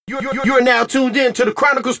You're now tuned in to the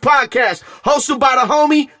Chronicles Podcast, hosted by the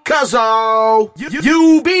homie Cuzzo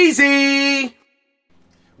UBZ.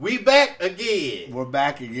 We back again. We're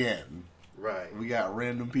back again. Right. We got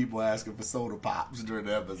random people asking for soda pops during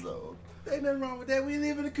the episode. Ain't nothing wrong with that. We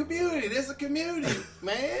live in a community. There's a community,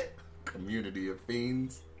 man. Community of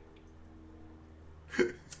fiends.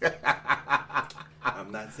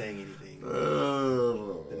 I'm not saying anything.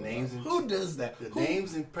 The names and who does that?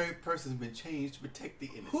 Names and persons been changed to protect the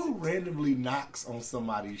innocent. Who randomly knocks on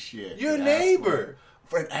somebody's shit? Your neighbor.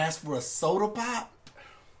 Ask for a soda pop?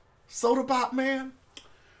 Soda pop, man?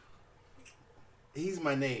 He's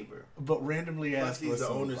my neighbor. But randomly ask for a soda pop. He's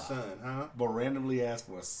the owner's son, huh? But randomly ask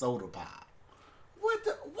for a soda pop. What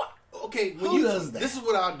the? What? Okay, who does that? This is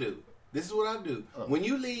what I'll do. When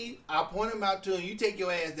you leave, I'll point him out to him. You take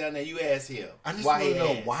your ass down there. You ask him. I just want to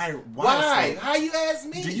know why. Why? How you ask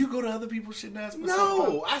me? Do you go to other people's shit and ask for soda pop?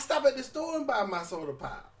 No, I stop at the store and buy my soda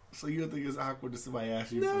pop. So you don't think it's awkward to somebody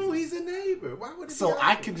ask you? No, he's a neighbor. Why would it be So awkward?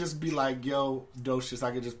 I can just be like, yo, Docious,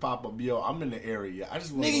 I can just pop up, yo, I'm in the area. I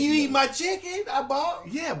just want Nigga, you eat my chicken I bought?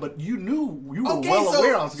 Yeah, but you knew, you were well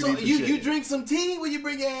aware I was going to eat the chicken. You drink some tea when you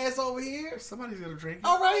bring your ass over here? Somebody's going to drink it.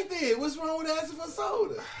 All right then. What's wrong with asking for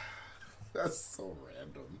soda? That's so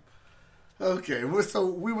random. Okay, so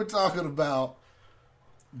we were talking about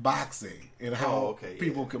boxing and how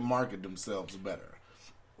people can market themselves better.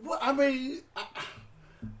 Well, I mean,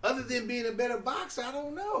 other than being a better boxer, I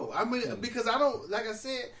don't know. I mean, because I don't, like I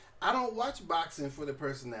said, I don't watch boxing for the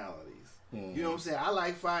personalities. You know what I'm saying? I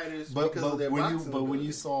like fighters because of their boxing. But when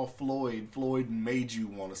you saw Floyd made you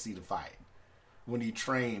want to see the fight. When he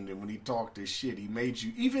trained and when he talked his shit, he made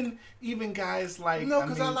you even guys like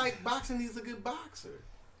I like boxing. He's a good boxer.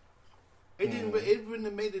 It wouldn't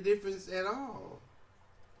have made a difference at all.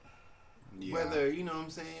 Yeah. Whether you know what I'm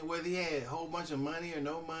saying, whether he had a whole bunch of money or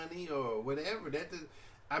no money or whatever. That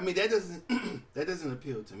doesn't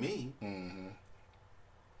appeal to me. Mm-hmm.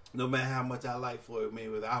 No matter how much I like Floyd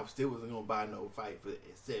Mayweather, I still wasn't gonna buy no fight for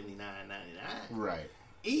 $79.99. Right.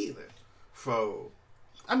 Either. So.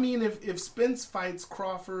 I mean, if Spence fights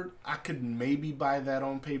Crawford, I could maybe buy that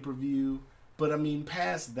on pay-per-view. But, I mean,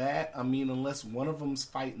 past that, unless one of them's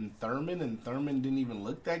fighting Thurman, and Thurman didn't even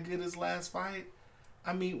look that good his last fight,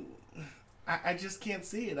 I mean, I just can't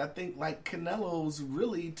see it. I think, like, Canelo's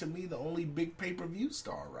really, to me, the only big pay-per-view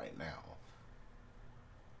star right now.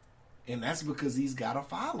 And that's because he's got a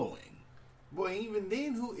following. Boy, even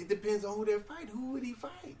then, it depends on who they're fighting. Who would he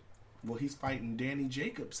fight? Well, he's fighting Danny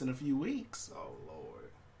Jacobs in a few weeks. Oh, Lord.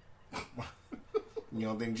 You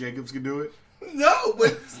don't think Jacobs can do it? No,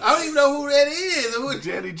 but I don't even know who that is.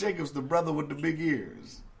 Danny Jacobs, the brother with the big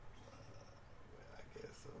ears. I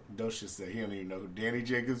guess so. Docious said he don't even know who Danny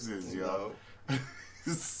Jacobs is, yo.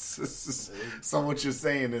 No. So what you're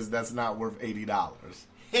saying is that's not worth $80.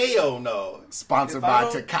 Hell no. Sponsored by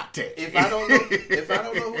Tecate. If I don't know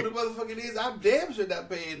who the motherfucker is, I'm damn sure not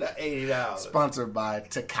paying that $80. Sponsored by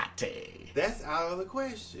Tecate. That's out of the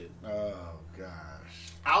question. Oh gosh.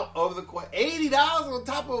 Out of the question. $80 on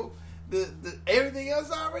top of the everything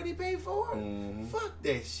else I already paid for? Mm-hmm. Fuck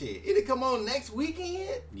that shit. It'll come on next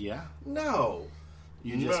weekend? Yeah. No.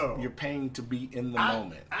 You're paying to be in the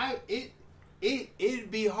moment.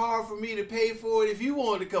 It'd be hard for me to pay for it if you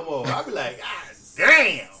wanted to come over. I'd be like, God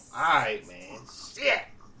damn. All right, man. Shit.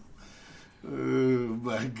 Oh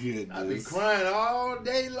my goodness. I'd be crying all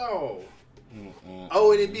day long.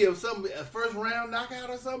 Oh, and it'd be a first round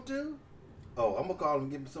knockout or something too? Oh, I'm going to call him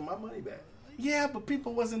and give me some of my money back. Yeah, but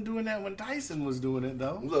people wasn't doing that when Tyson was doing it,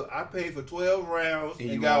 though. Look, I paid for 12 rounds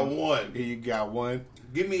and got one. You got one.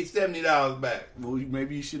 Give me $70 back. Well,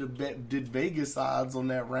 maybe you should have did Vegas odds on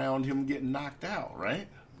that round, him getting knocked out, right?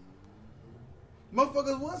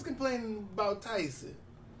 Motherfuckers was complaining about Tyson.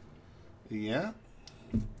 Yeah.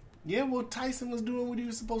 Yeah, well, Tyson was doing what he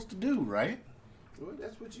was supposed to do, right? Well,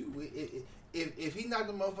 that's what you... If he knocked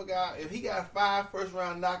the motherfucker out, if he got 5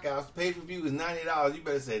 first-round knockouts, the pay-per-view is $90, you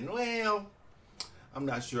better say, well, I'm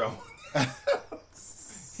not sure I want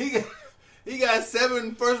He got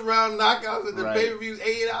 7 first-round knockouts and the pay-per-view is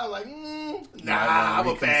 $80. Like, I'm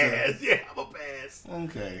a pass. Yeah, I'm a pass.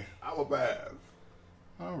 Okay. I'm a pass.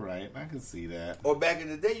 All right, I can see that. Or back in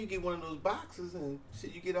the day, you get one of those boxes and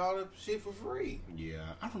shit, you get all the shit for free. Yeah,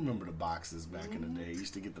 I remember the boxes back in the day. You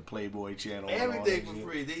used to get the Playboy channel. Everything for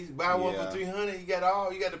free. They used to buy one for $300.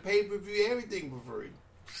 You got the pay-per-view, everything for free.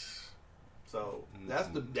 So that's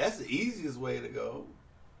the easiest way to go.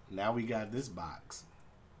 Now we got this box.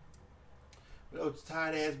 Those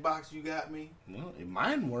tight ass box you got me. Well,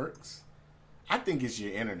 mine works. I think it's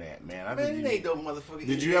your internet, man. It ain't no motherfucking.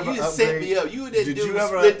 Did you ever just set me up? You didn't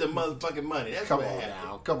split the motherfucking money. That's what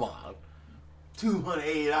happened. Come on.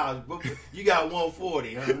 $280. You got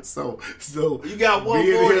 $140, huh? So You got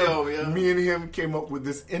 $140 over here. Me and him came up with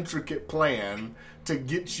this intricate plan to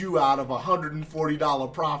get you out of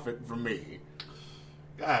 $140 profit from me.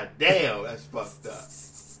 God damn, that's fucked up.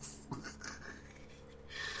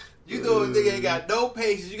 You know a nigga ain't got no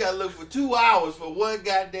patience. You gotta look for 2 hours for one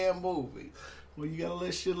goddamn movie. Well, you gotta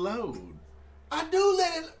let shit load. I do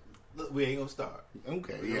let it. Look, we ain't gonna start.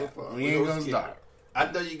 Okay, We yeah. gonna- We we ain't gonna gonna skip start. I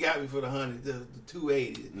know you got me for the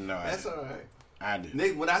 280. No, I that's didn't. all right. I did.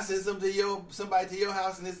 Nigga, when I send somebody to your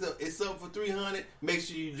house and it's up for 300, make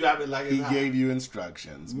sure you drop it like it's He hot. gave you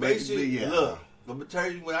instructions. Make sure Basically, you look. I'm gonna tell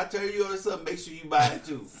you when I tell you on something, make sure you buy it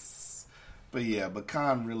too. But yeah, but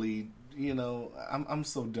Khan really, you know, I'm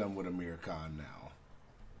so done with Amir Khan now.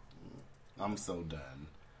 I'm so done.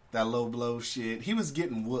 That low blow shit. He was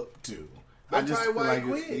getting whooped too. That's probably why he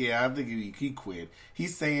quit. Yeah, I think he quit.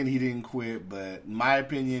 He's saying he didn't quit, but in my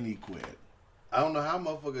opinion, he quit. I don't know how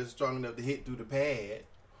motherfuckers strong enough to hit through the pad.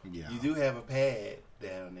 Yeah. You do have a pad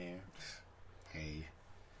down there. Hey.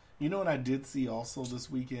 You know what I did see also this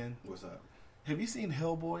weekend? What's up? Have you seen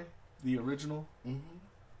Hellboy, the original?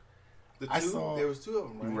 Mm-hmm. I saw- There was 2 of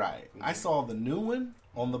them, right? Right. Mm-hmm. I saw the new one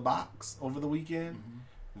on the box over the weekend.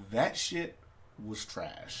 Mm-hmm. That shit was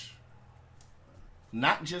trash.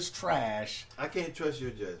 Not just trash. I can't trust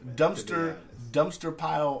your judgment. to be honest. Dumpster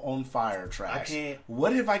pile on fire trash. I can't-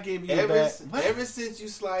 What if I gave you a bad? What? Ever since you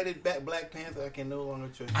slided back Black Panther, I can no longer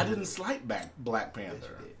trust you. I didn't slight back Black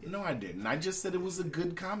Panther. Yes, you did. No, I didn't. I just said it was a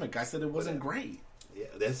good comic. I said it wasn't great. Yeah,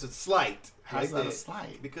 that's a slight. How's right that a there.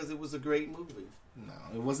 slight? Because it was a great movie. No,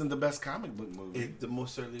 it wasn't the best comic book movie. It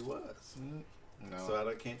most certainly was. No. So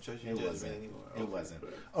I can't trust your It judgment wasn't. anymore. It Okay, wasn't.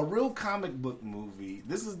 good. A real comic book movie.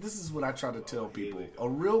 This is what I try to tell here people. we go. A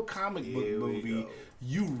real comic book Here we movie. go.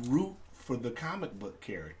 You root for the comic book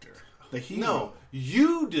character, the hero. No,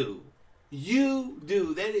 you do. You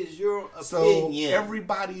do. That is your So opinion.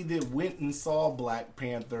 everybody that went and saw Black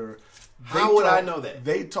Panther, How would I know that?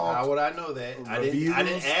 They talked. How would I know that? I didn't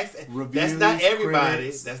Reviews, ask. reviews, That's not everybody.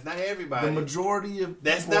 critics. That's not everybody. The majority of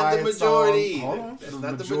That's people not the I majority Saw, hold either. on. That's the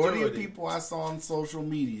not the majority of majority. people I saw on social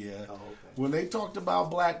media, Oh, okay. when they talked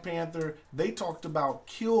about Black Panther, they talked about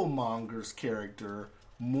Killmonger's character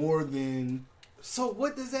more than So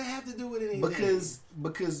what does that have to do with anything?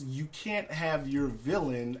 because you can't have your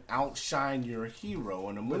villain outshine your hero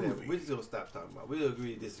in a Whatever. movie. We're just gonna stop talking about. We'll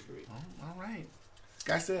agree to disagree. All right.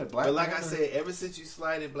 Like I said, Black But like Panther, I said, ever since you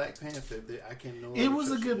slided Black Panther, I can no. it longer was a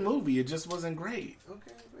trust good you. movie. It just wasn't great.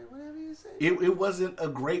 Okay, whatever you say. It wasn't a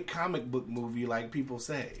great comic book movie like people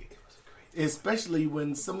say. It was a great. Especially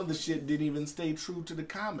when some of the shit didn't even stay true to the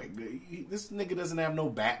comic. This nigga doesn't have no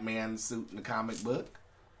Batman suit in the comic book.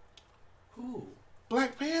 Who?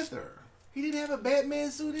 Black Panther. He didn't have a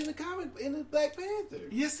Batman suit in the Black Panther.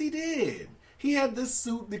 Yes, he did. He had this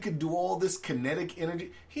suit that could do all this kinetic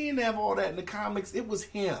energy. He didn't have all that in the comics. It was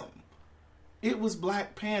him. It was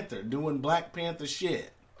Black Panther doing Black Panther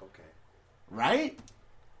shit. Okay. Right?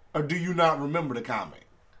 Or do you not remember the comic?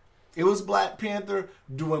 It was Black Panther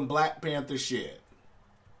doing Black Panther shit.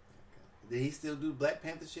 Did he still do Black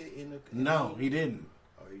Panther shit in the? No, he didn't.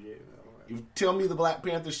 Oh, he did. All right. You tell me the Black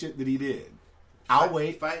Panther shit that he did. I'll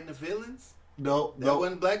wait. Fighting the villains. No, That no.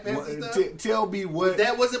 wasn't Black Panther stuff? Tell me what.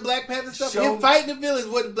 That wasn't Black Panther stuff. Show- Him fighting the villains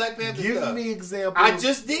wasn't Black Panther Give stuff. me examples. I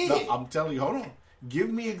just did. No, I'm telling you. Hold on. Give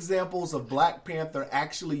me examples of Black Panther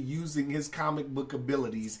actually using his comic book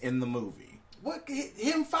abilities in the movie. What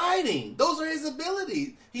him fighting? Those are his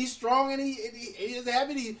abilities. He's strong and he doesn't have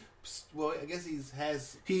any. Well, I guess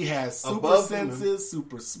He has super Above him. senses,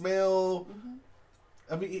 super smell.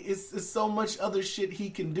 I mean, it's so much other shit he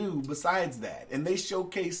can do besides that, and they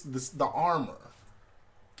showcase the armor.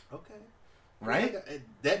 Okay. Right?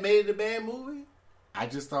 That made it a bad movie. I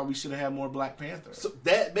just thought we should have had more Black Panther. So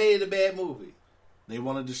that made it a bad movie. They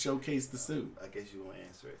wanted to showcase the suit. I guess you won't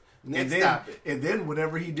answer it. And Next then, topic. and then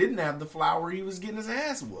whenever he didn't have the flower, he was getting his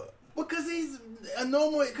ass whooped. Because he's a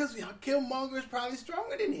normal. Because Killmonger is probably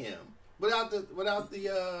stronger than him. Without the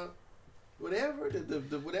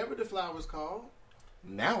whatever the flower's called.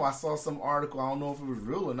 Now I saw some article, I don't know if it was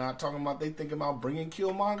real or not, talking about they thinking about bringing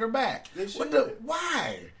Killmonger back. They What should. the?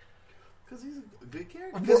 Why? Because he's a good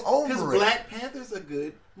character. We're over Because it. Black Panther's a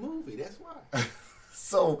good movie. That's why.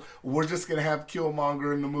 So we're just gonna have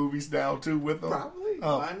Killmonger in the movies now too with him? Probably.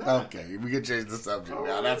 Oh, Why not? okay, we can change the subject All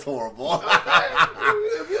now. right. That's horrible.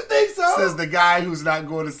 If you think so. Says the guy who's not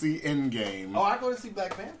going to see Endgame, Oh, I go to see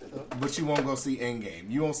Black Panther though. but you won't go see Endgame.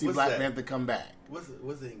 You won't see What's Black that? Panther come back. What's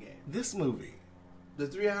the end game? This movie, The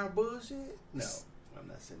 3-hour bullshit? No, I'm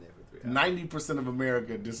not sitting there for 3 hours. 90% of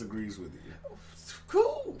America disagrees with you.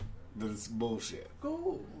 Cool. this bullshit.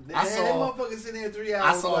 Cool. I saw that motherfucker sitting there 3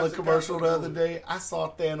 hours. I saw the watching commercial the comic other day. I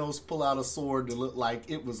saw Thanos pull out a sword that looked like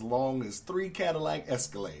it was long as 3 Cadillac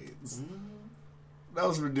Escalades. That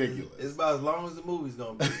was ridiculous. It's about as long as the movie's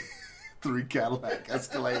gonna be. 3 Cadillac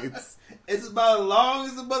Escalades. It's about as long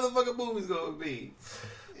as the motherfucking movie's gonna be.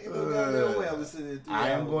 Ain't no goddamn way I'm sitting there 3 I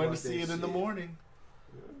am hours going to watching see it that in the shit. morning.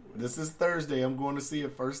 This is Thursday. I'm going to see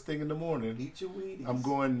it first thing in the morning. Eat your Wheaties. I'm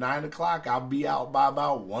going 9 o'clock. I'll be out by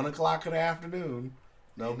about 1 o'clock in the afternoon.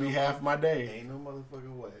 That'll be half my day. Ain't no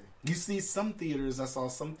motherfucking way. You see, some theaters, I saw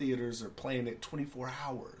some theaters are playing it 24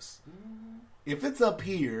 hours. If it's up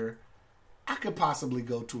here, I could possibly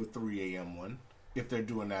go to a 3 a.m. one if they're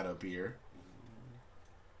doing that up here.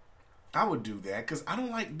 I would do that because I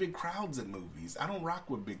don't like big crowds at movies. I don't rock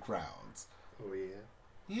with big crowds. Oh yeah.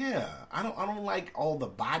 Yeah, I don't like all the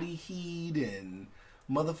body heat and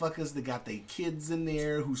motherfuckers that got their kids in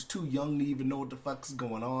there who's too young to even know what the fuck's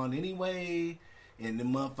going on anyway. And the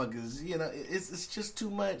motherfuckers, you know, it's just too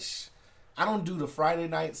much. I don't do the Friday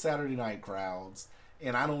night, Saturday night crowds.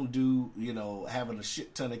 And I don't do, you know, having a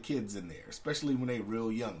shit ton of kids in there. Especially when they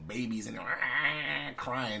real young. Babies and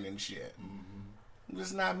crying and shit.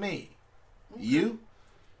 Just not me. Okay. You?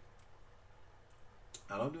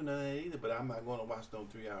 I don't do none of that either, but I'm not going to watch no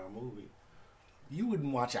 3-hour movie. You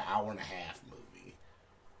wouldn't watch an hour and a half movie.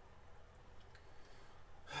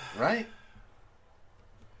 Right?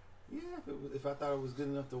 Yeah, if I thought it was good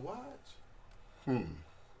enough to watch.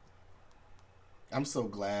 I'm so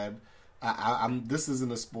glad. I'm. This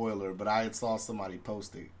isn't a spoiler, but I had saw somebody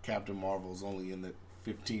post it. Captain Marvel's only in the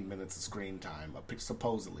 15 minutes of screen time,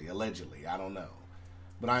 supposedly, allegedly. I don't know.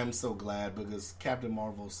 But I am so glad because Captain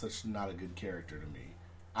Marvel is such not a good character to me.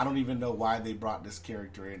 I don't even know why they brought this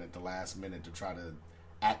character in at the last minute to try to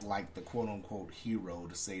act like the quote-unquote hero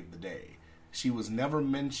to save the day. She was never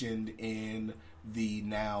mentioned in the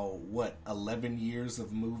now, 11 years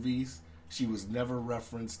of movies. She was never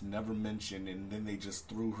referenced, never mentioned, and then they just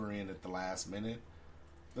threw her in at the last minute.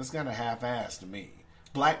 That's kind of half-assed to me.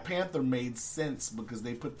 Black Panther made sense because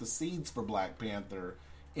they put the seeds for Black Panther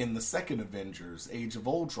in the second Avengers, Age of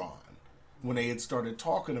Ultron, when they had started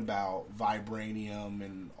talking about vibranium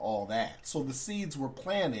and all that. So the seeds were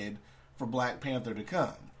planted for Black Panther to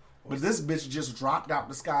come. But this bitch just dropped out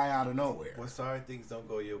the sky out of nowhere. Well, sorry things don't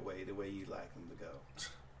go your way the way you like them to go.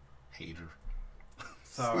 Hater.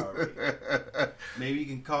 Sorry. Maybe you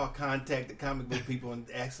can contact the comic book people and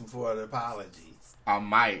ask them for an apology. I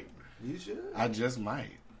might. You should. I just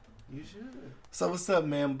might. You should. So what's up,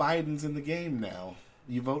 man? Biden's in the game now.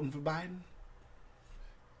 You voting for Biden?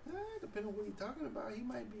 Depending on what you're talking about, he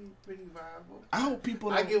might be pretty viable. I hope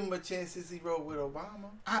people. I give him a chance since he rode with Obama.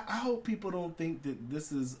 I hope people don't think that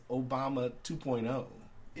this is Obama 2.0.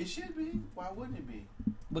 It should be. Why wouldn't it be?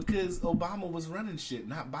 Because Obama was running shit,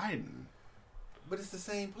 not Biden. But it's the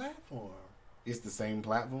same platform. It's the same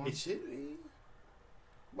platform? It should be.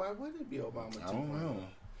 Why wouldn't it be Obama 2.0? I don't know.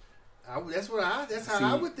 That's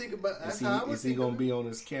how I would think about. That's how I would. Is he gonna be on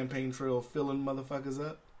his campaign trail filling motherfuckers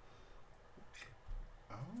up?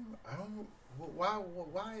 I don't. Why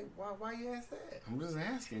you ask that? I'm just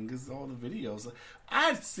asking because all the videos.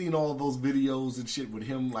 I've seen all those videos and shit with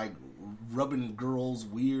him like rubbing girls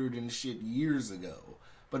weird and shit years ago,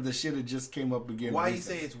 but the shit had just came up again. Why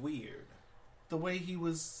recently. you say it's weird? The way he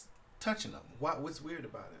was touching them. What's weird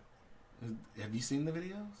about it? Have you seen the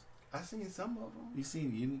videos? I seen some of them. You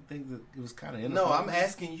didn't think that it was kind of No, I'm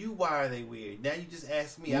asking you why are they weird. Now you just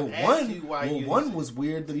asked me. Well, I'm asking you why. One was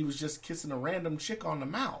weird that he was just kissing a random chick on the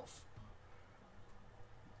mouth.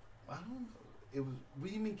 I don't. It was. What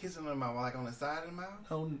do you mean kissing on the mouth? Like on the side of the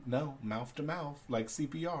mouth? No, mouth to mouth, like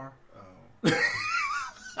CPR. Oh.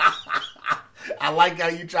 I like how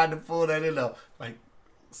you tried to pull that in though, like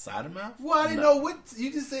side of mouth. Well, I didn't know what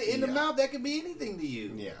you just said. In the mouth, that could be anything to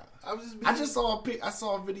you. Yeah. I just saw I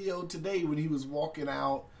saw a video today when he was walking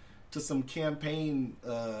out to some campaign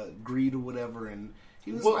greet or whatever, and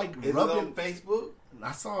he was like rubbing. Is it on Facebook?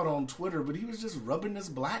 I saw it on Twitter, but he was just rubbing this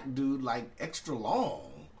black dude like extra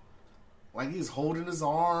long, like he's holding his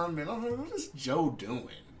arm, and I'm like, what is Joe doing?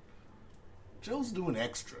 Joe's doing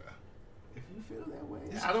extra. If you feel that way,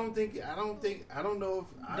 I don't know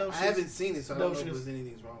if I haven't seen it, so I don't know if there's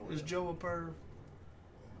anything wrong with it. Is Joe a perv?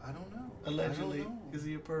 I don't know. Allegedly. I don't know. Is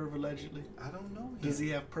he a perv allegedly? I don't know. Does he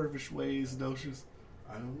have pervish ways, Docious?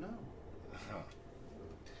 I don't know.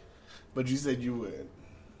 But you said you would.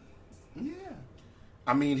 Yeah.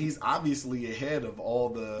 I mean, he's obviously ahead of all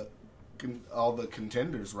the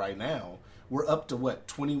contenders right now. We're up to what,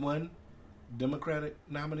 21 Democratic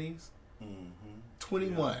nominees? Mm-hmm.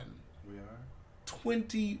 21. We are.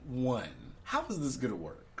 21. How is this going to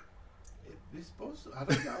work? It's supposed to. I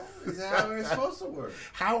don't know. Is how it's supposed to work.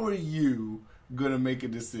 How are you gonna make a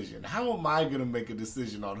decision? How am I gonna make a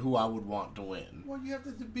decision on who I would want to win? Well, you have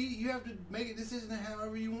to make a decision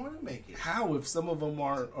however you want to make it. How if some of them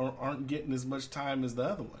aren't getting as much time as the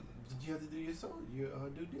other one? You have to do your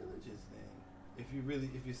due diligence then. If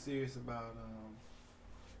you're serious about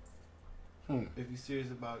if you're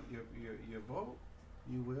serious about your vote,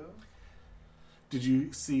 you will. Did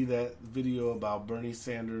you see that video about Bernie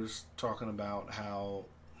Sanders talking about how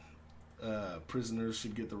prisoners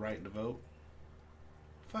should get the right to vote?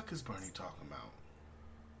 Fuck is Bernie talking about?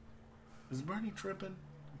 Is Bernie tripping?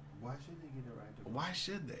 Why should they get the right to vote? Why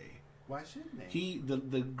should they? Why shouldn't they?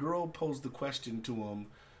 The girl posed the question to him: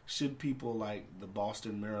 should people like the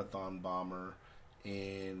Boston Marathon bomber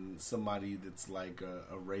and somebody that's like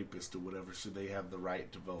a rapist or whatever, should they have the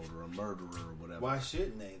right to vote, or a murderer or whatever? Why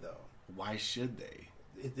shouldn't they though? Why should they?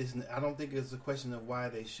 I don't think it's a question of why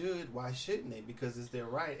they should. Why shouldn't they? Because it's their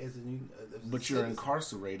right as a But you're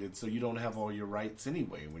incarcerated, so you don't have all your rights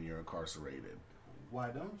anyway when you're incarcerated. Why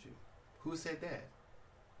don't you? Who said that?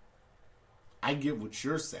 I get what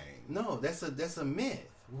you're saying. No, that's a myth.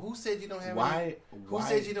 Who said you don't have? Who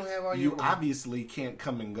said you don't have all your? You obviously can't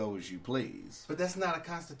come and go as you please. But that's not a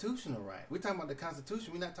constitutional right. We're talking about the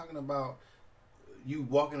Constitution. We're not talking about you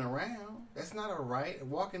walking around. That's not a right.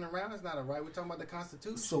 Walking around is not a right. We're talking about the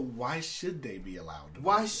Constitution. So why should they be allowed to?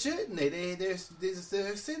 Why shouldn't they? They're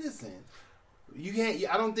citizens. You can't.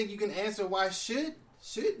 I don't think you can answer why shouldn't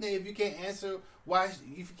they if you can't answer why.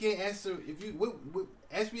 If you can't answer if you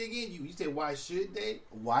ask me again. You said why should they?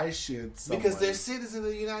 Why should someone? Because they're citizens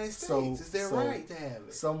of the United States. It's their right to have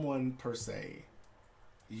it. Someone per se.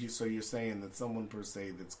 So you're saying that someone per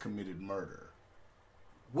se that's committed murder.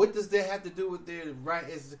 What does that have to do with their right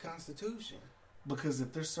as the Constitution? Because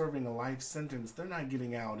if they're serving a life sentence, they're not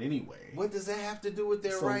getting out anyway. What does that have to do with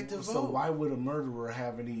their right to vote? So why would a murderer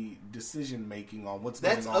have any decision making on what's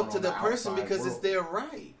going on? That's up to the person because world? It's their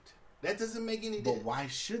right. That doesn't make any difference. But why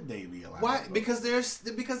should they be allowed? Why? Because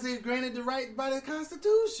they're granted the right by the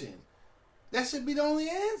Constitution. That should be the only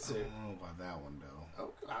answer. I don't know about that one though.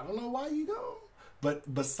 Okay, I don't know why you don't.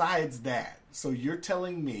 But besides that, so you're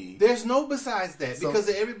telling me there's no besides that because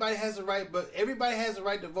everybody has a right, but everybody has a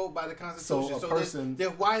right to vote by the Constitution. So a person,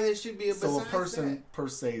 why there should be a besides that. So a person per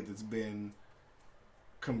se that's been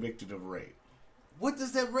convicted of rape. What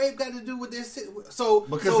does that rape got to do with their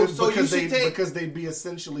because they'd be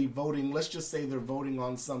essentially voting. Let's just say they're voting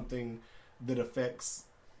on something that affects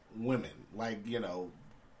women, like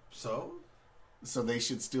So they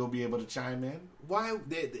should still be able to chime in? Why?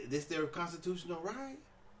 This their constitutional right?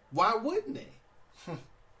 Why wouldn't they?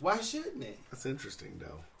 Why shouldn't they? That's interesting,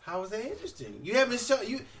 though. How is that interesting? You haven't shown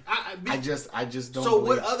you. I just don't. So believe,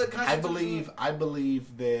 what other constitutional? I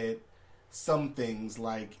believe that some things,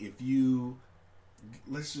 like if you,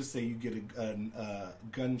 let's just say you get a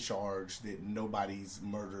gun charge that nobody's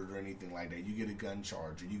murdered or anything like that. You get a gun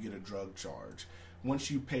charge or you get a drug charge.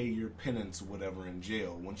 Once you pay your penance or whatever in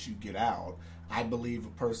jail, once you get out, I believe a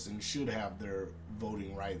person should have their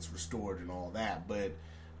voting rights restored and all that. But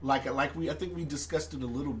I think we discussed it a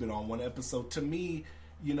little bit on one episode. To me,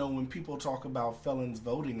 when people talk about felons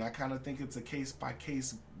voting, I kind of think it's a case by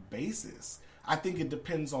case basis. I think it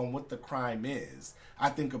depends on what the crime is. I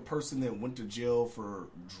think a person that went to jail for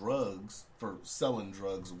drugs, for selling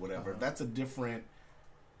drugs or whatever, that's a different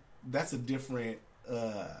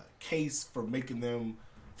case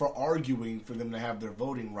for arguing for them to have their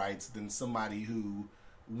voting rights than somebody who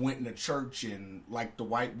went into church and what's the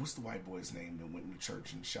white boy's name that went into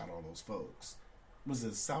church and shot all those folks? Was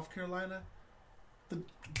it South Carolina?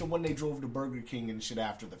 The one they drove to Burger King and shit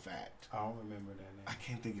after the fact. I don't remember that name. I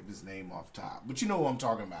can't think of his name off top, but you know what I'm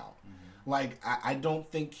talking about. Mm-hmm. I don't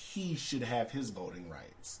think he should have his voting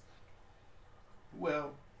rights.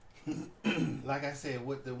 Well, like I said,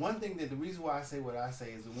 the reason why I say what I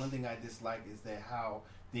say is the one thing I dislike is that how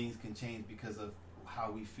things can change because of how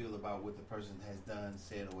we feel about what the person has done,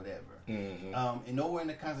 said, or whatever. Mm-hmm. And nowhere in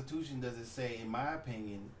the Constitution does it say, in my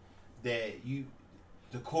opinion, that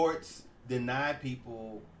the courts deny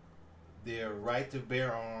people their right to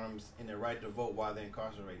bear arms and their right to vote while they're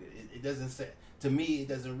incarcerated. It doesn't say, to me, it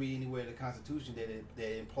doesn't read anywhere in the Constitution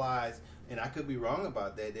that implies, and I could be wrong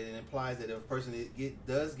about that it implies that if a person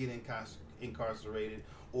does get incarcerated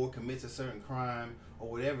or commits a certain crime or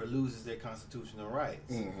whatever, loses their constitutional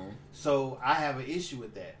rights. Mm-hmm. So I have an issue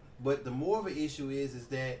with that. But the more of an issue is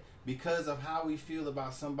that because of how we feel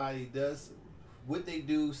about somebody does what they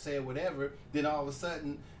do, say whatever, then all of a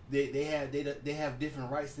sudden they have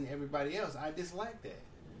different rights than everybody else. I dislike that.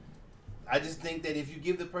 I just think that if you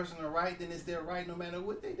give the person a right, then it's their right no matter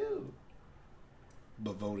what they do.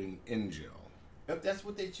 But voting in jail. If that's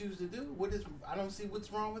what they choose to do, I don't see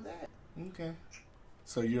what's wrong with that. Okay.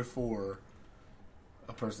 So you're for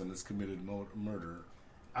a person that's committed murder.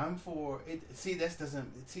 I'm for it. See,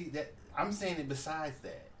 I'm saying it besides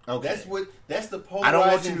that. Okay. That's the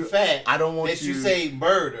polarizing fact. I don't want that you say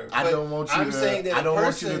murder. I don't want you. I'm saying that I don't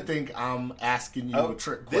want you to think I'm asking you a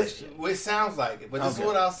trick question. It sounds like it, but this is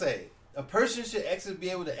what I'll say. A person should be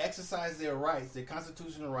able to exercise their rights, their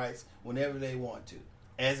constitutional rights, whenever they want to,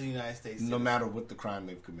 as a United States citizen. No matter what the crime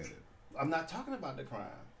they've committed. I'm not talking about the crime.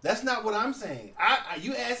 That's not what I'm saying.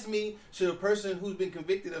 You asked me, should a person who's been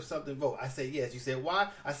convicted of something vote? I said yes. You said why?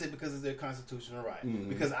 I said because it's their constitutional right. Mm-hmm.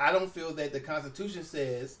 Because I don't feel that the Constitution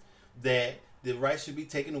says that the right should be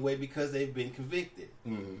taken away because they've been convicted.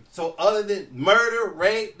 Mm-hmm. So other than murder,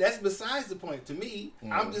 rape, that's besides the point to me.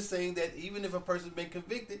 Mm-hmm. I'm just saying that even if a person's been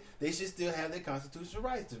convicted, they should still have their constitutional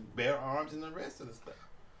rights to bear arms and the rest of the stuff.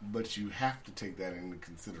 But you have to take that into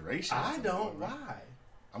consideration. I don't. Why?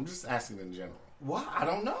 I'm just asking in general. Why? I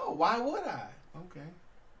don't know. Why would I? Okay.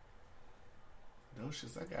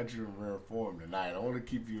 Docious, I got you in rare form tonight. I want to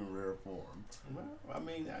keep you in rare form. Well, I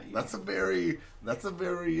mean, that's a very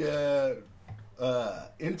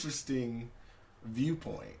interesting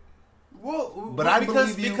viewpoint. Well, but I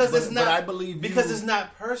believe you. But I believe you because it's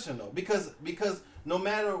not personal. Because no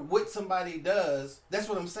matter what somebody does, that's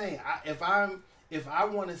what I'm saying. If I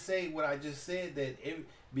want to say what I just said,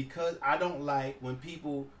 because I don't like when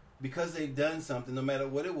people, because they've done something, no matter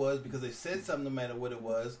what it was, because they said something, no matter what it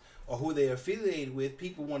was, or who they're affiliated with,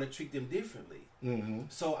 people want to treat them differently. Mm-hmm.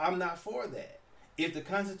 So I'm not for that. If the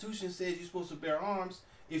Constitution says you're supposed to bear arms,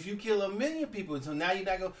 if you kill 1 million people, so now you're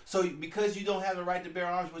not going. So because you don't have the right to bear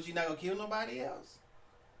arms, but you're not going to kill nobody else.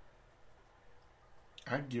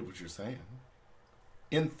 I get what you're saying.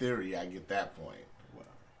 In theory, I get that point. Well,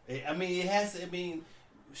 I mean, it has to. I mean,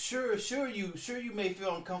 sure, you may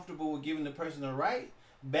feel uncomfortable with giving the person a right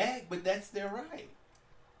back, but that's their right.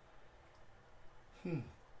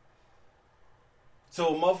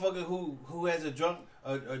 So a motherfucker who has a DUI.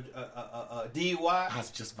 I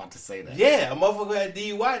was just about to say that. Yeah, a motherfucker who had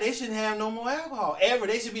DUI, they shouldn't have no more alcohol ever.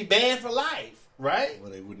 They should be banned for life, right?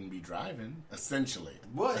 Well, they wouldn't be driving, essentially.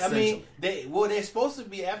 Well, I mean, they're supposed to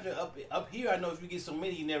be after up here. I know if you get so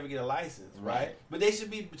many, you never get a license, right? But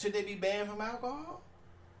should they be banned from alcohol?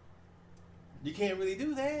 You can't really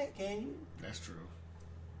do that, can you? That's true.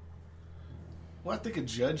 Well, I think a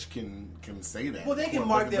judge can say that. Well, they can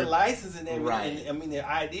mark their license and everything. Right. I mean, their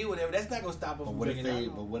ID, whatever. That's not going to stop them from drinking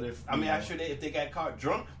alcohol. But what if? I mean, I'm sure if they got caught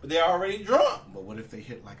drunk, but they're already drunk. But what if they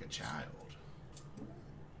hit like a child?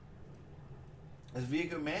 It's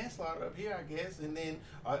vehicle manslaughter up here, I guess. And then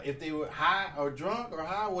if they were high or drunk or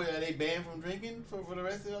high, are they banned from drinking for the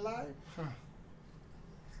rest of their life? Huh.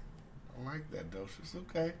 I like that, Docious.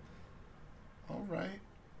 Okay. All right.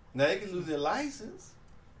 Now they can lose their license.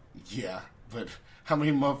 Yeah. But how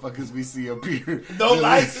many motherfuckers we see up here? No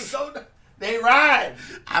license, so they ride.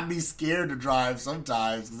 I be scared to drive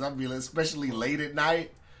sometimes because I be, especially late at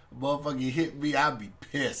night, a motherfucker hit me, I be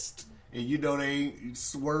pissed. And you know they ain't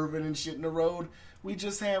swerving and shit in the road. We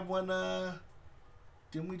just had one.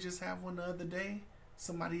 Didn't we just have one the other day?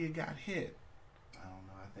 Somebody had got hit. I don't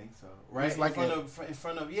know. I think so. Right, it was like in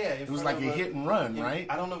front of it was like a hit and run, right?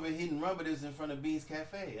 I don't know if it hit and run, but it was in front of Beans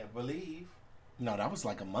Cafe, I believe. No, that was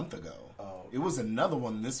like a month ago. Oh, okay. It was another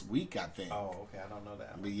one this week, I think. Oh, okay. I don't know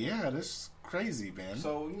that. But yeah, that's crazy, man.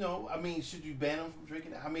 So, I mean, should you ban them from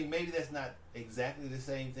drinking? I mean, maybe that's not exactly the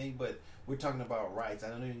same thing, but we're talking about rights. I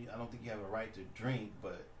don't think you have a right to drink,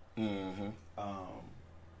 but I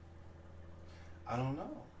don't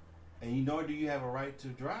know. And nor do you have a right to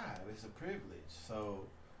drive. It's a privilege. So,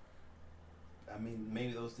 I mean,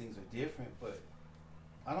 maybe those things are different, but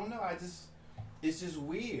I don't know. It's just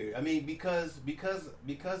weird. I mean, because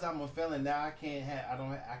I'm a felon now, I can't have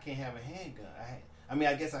a handgun. I mean,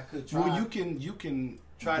 I guess I could try. Well, you can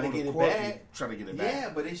try to get it back. Try to get it back. Yeah,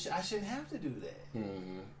 but I shouldn't have to do that.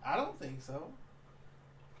 Mm-hmm. I don't think so.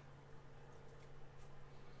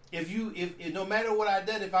 If no matter what I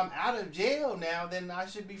did, if I'm out of jail now, then I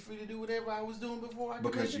should be free to do whatever I was doing before I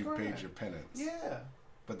because you paid your penance. Yeah.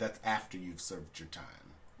 But that's after you've served your time.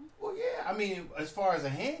 Well, yeah. I mean, as far as a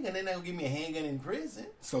handgun, they're not gonna give me a handgun in prison.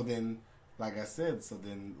 So then, like I said,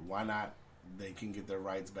 why not? They can get their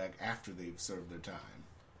rights back after they've served their time.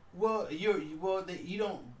 Well, you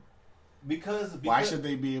don't because why should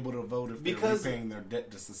they be able to vote if they're repaying their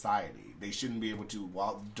debt to society? They shouldn't be able to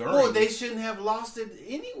during. Well, they shouldn't have lost it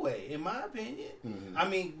anyway, in my opinion. Mm-hmm. I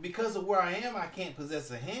mean, because of where I am, I can't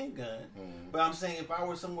possess a handgun. Mm-hmm. But I'm saying if I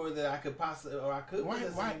were somewhere that I could possess a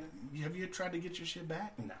handgun. Have you tried to get your shit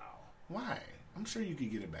back? No. Why? I'm sure you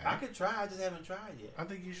could get it back. I could try. I just haven't tried yet. I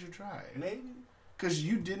think you should try. Maybe. Because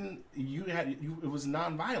it was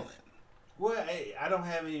nonviolent. Well, I don't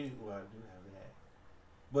have any. Well, I do have that.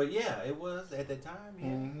 But yeah, it was at that time. Yeah.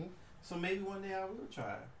 Mm-hmm. So maybe one day I will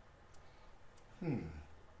try.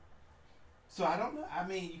 So I don't know. I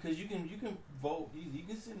mean, because you can vote. You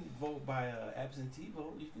can still vote by absentee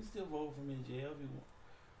vote. You can still vote from in jail if you want.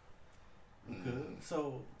 You could.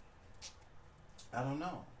 So I don't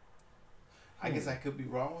know. I guess I could be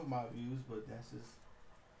wrong with my views, but that's just.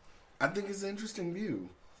 I think it's an interesting view.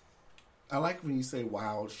 I like when you say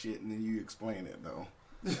wild shit and then you explain it though.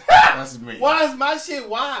 That's me. Why is my shit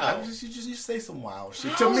wild? You say some wild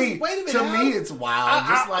shit. To me, it's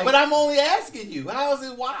wild. But I'm only asking you. How is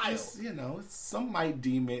it wild? Some might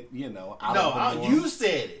deem it. You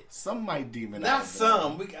said it. Some might deem it. Not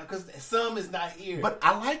some, because some is not here. But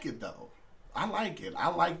I like it though. I like it. I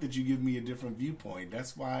like that you give me a different viewpoint.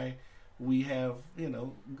 That's why we have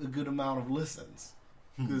a good amount of listens.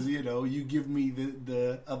 Because you give me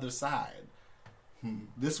the other side.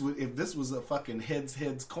 If this was a fucking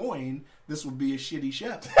heads coin, this would be a shitty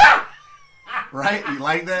show. Right? You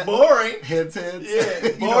like that? Boring. Heads.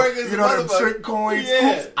 Yeah. Boring is them trick coins.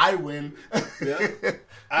 Yeah. Oops, I win. Yeah.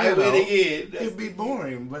 I win again. It'd be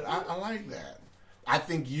boring, but I like that. I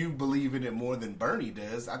think you believe in it more than Bernie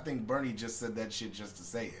does. I think Bernie just said that shit just to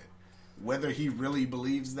say it. Whether he really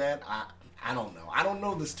believes that, I don't know. I don't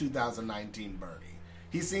know this 2019 Bernie.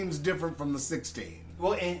 He seems different from the 16.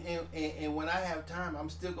 Well, and when I have time, I'm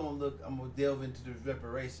still going to I'm going to delve into the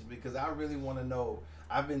reparations because I really want to know.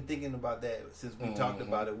 I've been thinking about that since we talked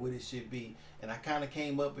about it, what it should be. And I kind of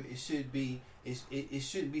came up with it shouldn't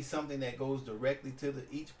be something that goes directly to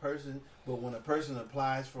each person. But when a person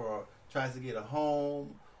tries to get a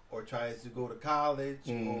home or tries to go to college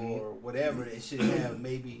or whatever, it should have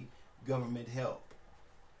maybe government help.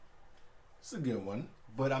 It's a good one.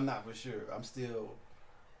 But I'm not for sure. I'm still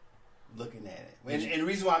looking at it. And the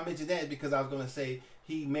reason why I mentioned that is because I was going to say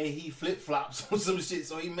he flip-flops on some shit,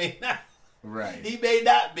 so he may not. Right. He may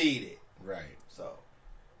not beat it. Right. So.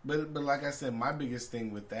 But like I said, my biggest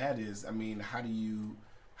thing with that is, I mean, how do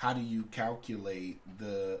you calculate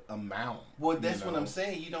the amount? Well, that's what I'm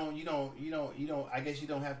saying. You don't. I guess you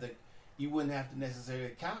don't have to. You wouldn't have to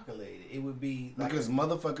necessarily calculate it. It would be like because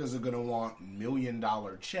motherfuckers are gonna want $1 million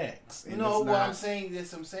checks. And I'm saying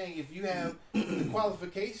if you have the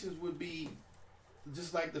qualifications would be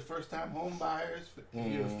just like the first time home buyers.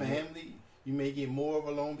 If you're a family, you may get more of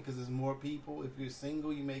a loan because there's more people. If you're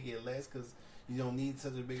single, you may get less because you don't need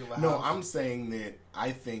such a big of a house. No, I'm saying that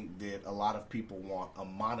I think that a lot of people want a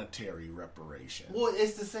monetary reparation. Well,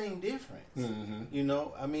 it's the same difference.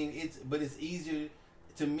 I mean, it's easier.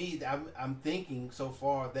 To me, I'm thinking so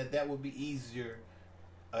far that would be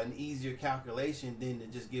an easier calculation than to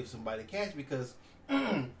just give somebody cash because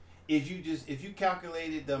if you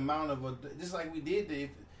calculated the amount of just like we did,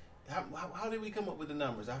 how did we come up with the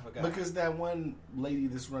numbers? I forgot. Because that one lady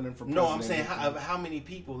that's running for president. No, I'm saying how many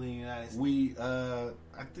people in the United States?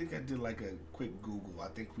 I think I did like a quick Google. I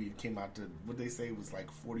think we came out to what they say was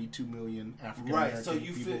like 42 million African American people. Right. So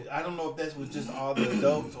you feel I don't know if that was just all the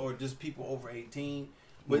adults or just people over 18.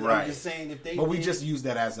 But I'm just saying if they. But we just use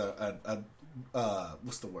that as a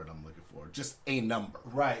what's the word I'm looking for? Just a number.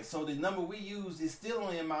 Right. So the number we use is still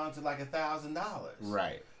only amounting to like $1,000.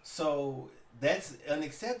 Right. So that's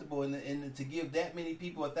unacceptable, and to give that many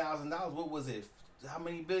people $1,000, what was it? How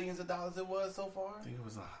many billions of dollars it was so far? I think it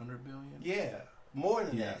was 100 billion. Yeah, more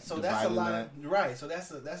than that. So that's a lot. Right. So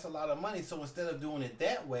that's a lot of money. So instead of doing it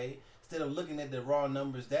that way, instead of looking at the raw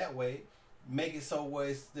numbers that way. Make it so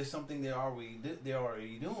where there's something they're already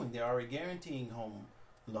doing. They're already guaranteeing home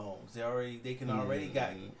loans. They can already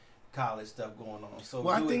got college stuff going on. So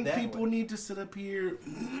I think people need to sit up here.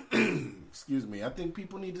 Excuse me. I think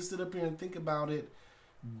people need to sit up here and think about it.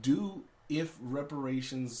 If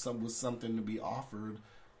reparations was something to be offered,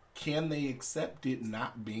 can they accept it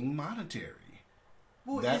not being monetary?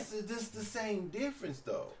 Well, it's just the same difference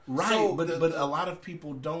though. Right, so but a lot of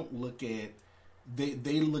people don't look at.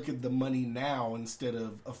 They look at the money now instead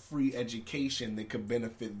of a free education that could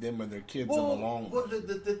benefit them or their kids in the long run. Well,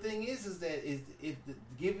 the thing is that if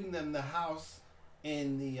giving them the house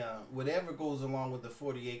and the whatever goes along with the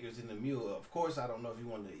 40 acres and the mule. Of course, I don't know if you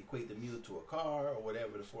want to equate the mule to a car or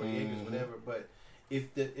whatever, the 40 acres, whatever. But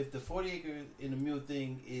if the 40 acres in the mule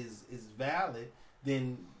thing is valid,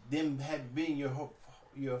 then them being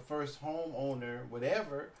your first homeowner,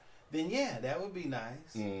 whatever, then yeah, that would be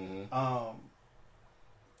nice.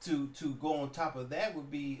 To go on top of that would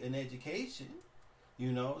be an education,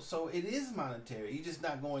 So it is monetary. You're just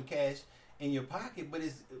not going cash in your pocket, but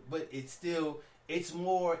it's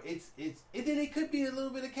more. It's and then it could be a little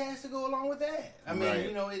bit of cash to go along with that. I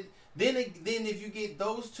mean, Then if you get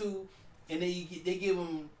those two, and then they give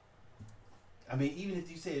them. I mean, even if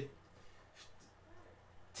you said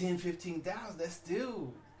 10, 15,000, that's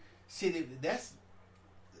still shit. That's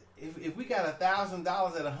if we got $1,000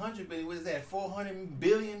 at $100 billion, what is that? $400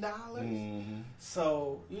 billion. Mm-hmm.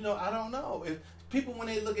 So I don't know if people, when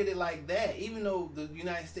they look at it like that, even though the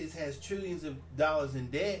United States has trillions of dollars in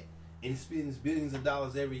debt and spends billions of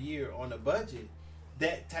dollars every year on a budget,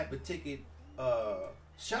 that type of ticket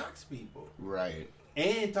shocks people. Right.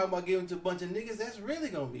 And talking about giving to a bunch of niggas, that's really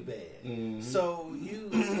gonna be bad. Mm-hmm. So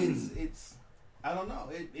it's I don't know.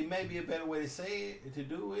 It may be a better way to say it, to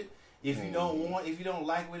do it. If you don't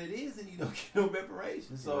like what it is, then you don't get no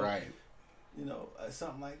reparations. So right.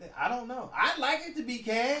 Something like that. I don't know. I'd like it to be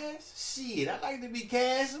cash. Shit, I'd like it to be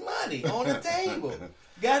cash money on the table.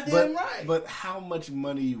 Goddamn right. But how much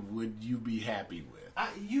money would you be happy with? I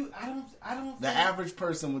don't. The average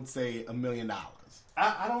person would say $1 million.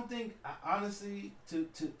 I don't think, honestly,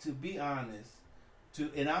 to be honest,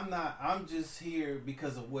 and I'm just here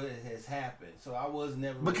because of what has happened. So I was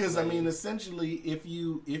never. Because I mean, essentially, if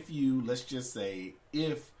you let's just say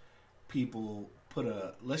if people put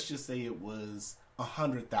let's just say it was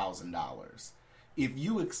 $100,000. If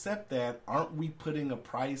you accept that, aren't we putting a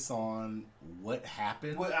price on what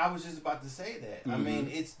happened? Well, I was just about to say that. Mm-hmm. I mean,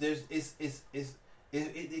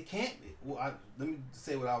 it can't be. Well, let me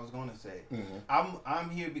say what I was going to say. Mm-hmm. I'm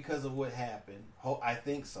here because of what happened. I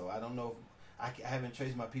think so. I don't know. I haven't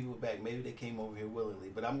traced my people back. Maybe they came over here willingly,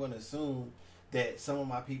 but I'm going to assume that some of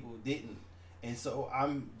my people didn't, and so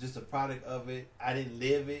I'm just a product of it. I didn't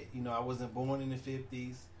live it. I wasn't born in the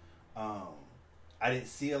 50s. I didn't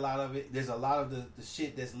see a lot of it. There's a lot of the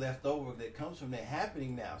shit that's left over that comes from that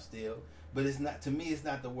happening now still, but it's not, to me, it's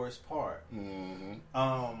not the worst part. Mm-hmm.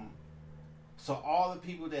 So all the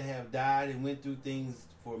people that have died and went through things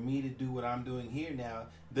for me to do what I'm doing here now,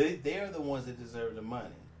 they're the ones that deserve the money,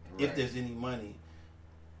 right. if there's any money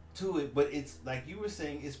to it. But it's like you were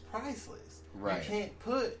saying, it's priceless. Right.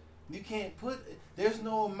 You can't put. There's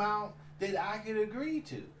no amount that I could agree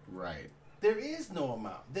to. Right. There is no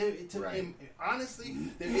amount. Right. Honestly,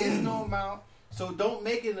 there is no amount. So don't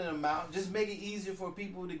make it an amount. Just make it easier for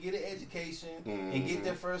people to get an education and get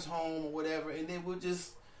their first home or whatever, and then we'll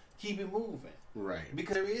just keep it moving. Right.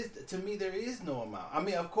 Because there is no amount. I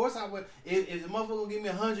mean, of course I would. If the motherfucker give me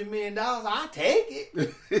 $100 million, I'll take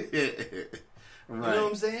it. Right. You know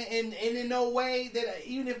what I'm saying? And in no way that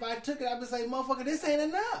even if I took it, I'd be like, motherfucker, this ain't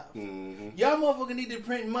enough. Mm-hmm. Y'all motherfucker need to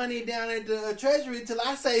print money down at the treasury till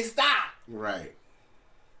I say stop. Right.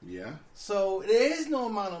 Yeah. So there is no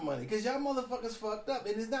amount of money because y'all motherfuckers fucked up,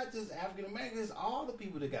 and it's not just African Americans; it's all the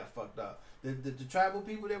people that got fucked up. The tribal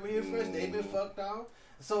people that were here first, they've been fucked off.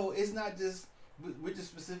 So it's not just we're just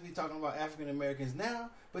specifically talking about African Americans now,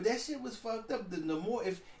 but that shit was fucked up. The more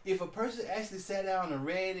if a person actually sat down and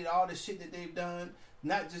read it, all the shit that they've done,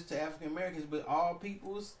 not just to African Americans but all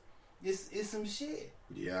peoples, it's some shit.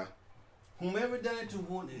 Yeah. Whomever done it to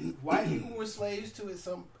white people were slaves to in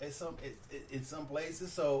some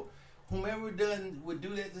places. So whomever would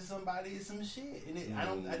do that to somebody is some shit, and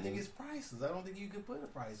I think it's priceless. I don't think you could put a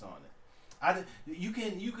price on it. I don't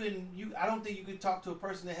think you could talk to a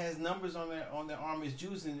person that has numbers on their arm as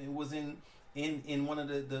Jews and it was in one of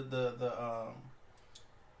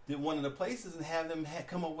one of the places and have them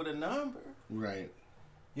come up with a number. Right.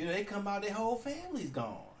 They come out, their whole family's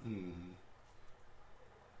gone. Mm-hmm.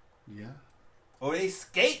 Yeah. Or they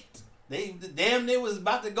escaped. They damn near was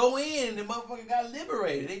about to go in and the motherfucker got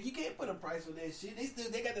liberated. You can't put a price on that shit.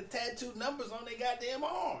 They got the tattooed numbers on their goddamn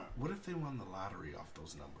arm. What if they won the lottery off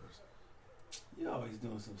those numbers? You're always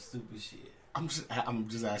doing some stupid shit. I'm just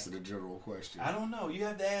asking a general question. I don't know. You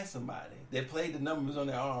have to ask somebody that played the numbers on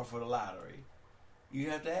their arm for the lottery. You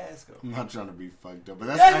have to ask them. I'm not trying to be fucked up, but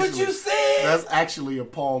that's what you said. That's actually a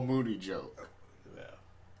Paul Mooney joke.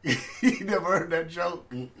 Well, you never heard that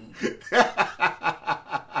joke? I'm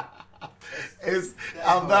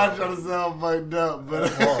not trying to sound fucked up,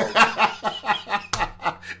 but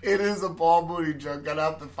it is a Paul Mooney joke. I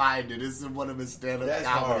have to find it. It's in one of his stand-up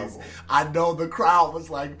comedies. Horrible. I know the crowd was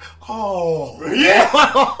like, "Oh, yeah."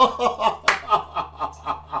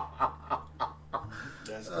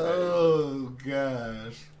 That's crazy. Oh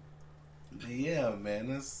gosh. Yeah,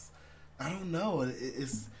 man. I don't know.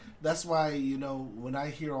 That's why, when I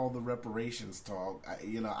hear all the reparations talk,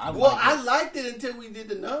 I liked it until we did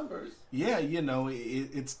the numbers. Yeah,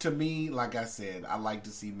 it's to me, like I said, I like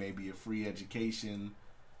to see maybe a free education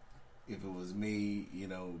If it was me,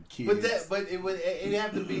 kids. But it would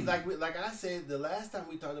have to be like I said the last time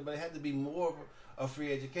we talked about it, had to be more of a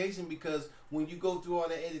free education, because when you go through all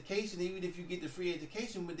that education, even if you get the free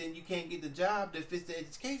education, but then you can't get the job that fits the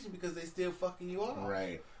education because they still fucking you off.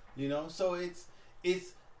 Right. So it's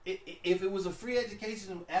if it was a free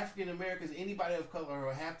education, African Americans, anybody of color,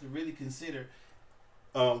 will have to really consider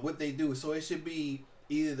what they do. So it should be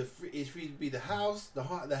either it should be the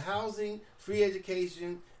housing, free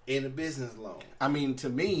education, and a business loan. I mean, to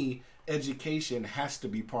me, education has to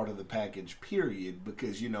be part of the package, period,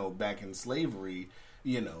 because, back in slavery,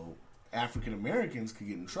 African Americans could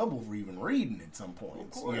get in trouble for even reading at some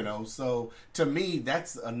points, so to me,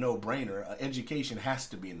 that's a no-brainer. Education has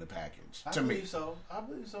to be in the package. I believe so. I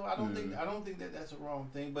don't think that that's a wrong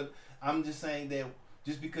thing, but I'm just saying that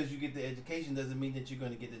just because you get the education doesn't mean that you're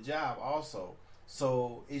going to get the job also.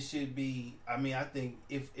 So it should be, I think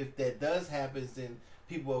if that does happen, then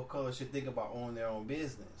people of color should think about owning their own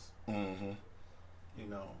business. Mm-hmm.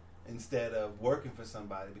 Instead of working for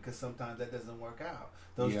somebody, because sometimes that doesn't work out.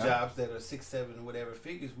 Those jobs that are 6, 7, or whatever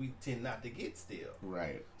figures, we tend not to get still.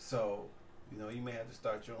 Right. So, you may have to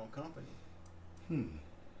start your own company.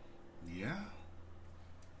 Yeah.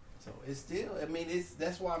 So it's still,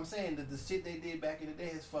 that's why I'm saying that the shit they did back in the day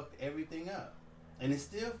has fucked everything up, and it's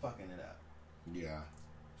still fucking it up. Yeah.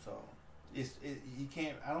 So you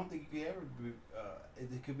can't. I don't think you could ever.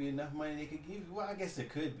 There could be enough money they could give you. Well, I guess there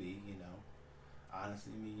could be.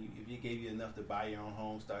 Honestly, if you gave you enough to buy your own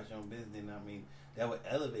home, start your own business, then that would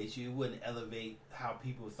elevate you. It wouldn't elevate how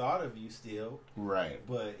people thought of you still, right?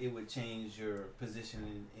 But it would change your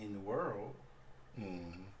position in the world,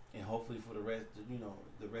 and hopefully for the rest,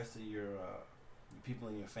 the rest of your people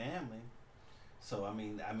in your family. So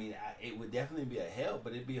it would definitely be a help,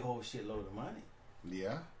 but it'd be a whole shitload of money.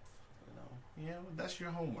 Yeah. Yeah, well, that's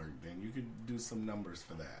your homework. Then you could do some numbers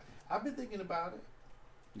for that. I've been thinking about it.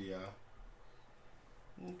 Yeah.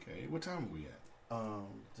 Okay, what time are we at?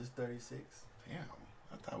 Just 36. Damn,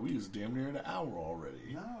 I thought we was damn near an hour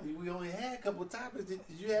already. No, we only had a couple topics. Did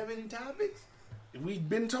you have any topics? We've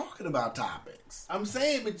been talking about topics. I'm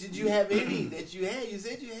saying, but did you have any that you had? You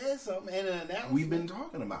said you had something and an announcement. We've been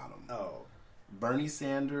talking about them. Oh. Bernie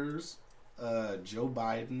Sanders, Joe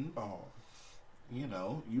Biden. Oh.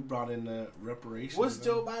 You brought in the reparations. What's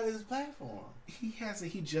Joe Biden's platform? He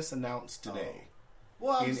just announced today.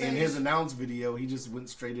 Well, in his announced video, he just went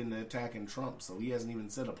straight into attacking Trump, so he hasn't even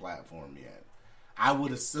set a platform yet. I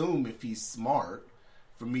would assume if he's smart,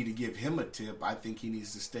 for me to give him a tip, I think he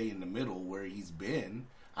needs to stay in the middle where he's been.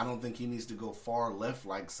 I don't think he needs to go far left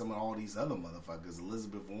like some of all these other motherfuckers,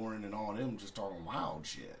 Elizabeth Warren and all them, just talking wild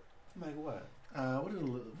shit. Like what? What did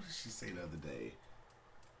she say the other day?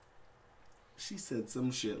 She said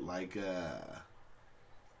some shit like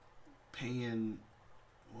paying,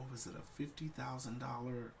 what was it, a $50,000? Oh my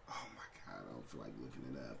God, I don't feel like looking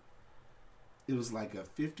it up. It was like a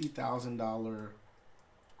 $50,000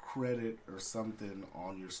 credit or something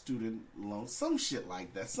on your student loan, some shit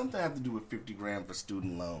like that. Something have to do with $50,000 for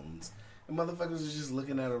student loans. And motherfuckers is just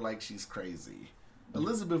looking at her like she's crazy.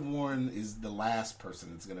 Elizabeth Warren is the last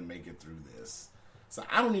person that's gonna make it through this. So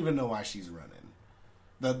I don't even know why she's running.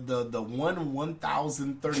 The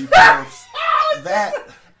 1,034th that.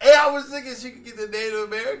 Hey, I was thinking she could get the Native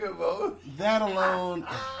American vote. That alone.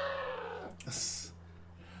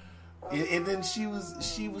 And then she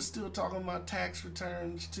was still talking about tax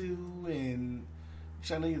returns too, and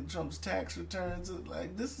trying to get Trump's tax returns.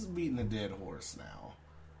 Like, this is beating a dead horse now.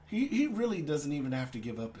 He really doesn't even have to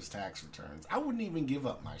give up his tax returns. I wouldn't even give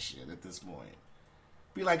up my shit at this point.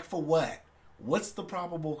 Be like, for what? What's the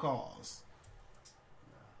probable cause?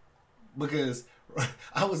 Because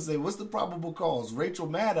I would say, what's the probable cause? Rachel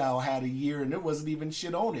Maddow had a year and there wasn't even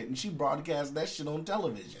shit on it, and she broadcast that shit on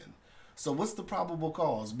television. So what's the probable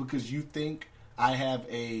cause? Because you think I have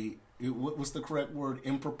what's the correct word?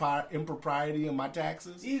 Impropriety in my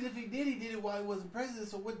taxes? Even if he did it while he wasn't president,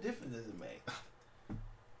 so what difference does it make?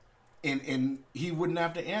 And he wouldn't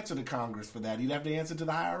have to answer to Congress for that. He'd have to answer to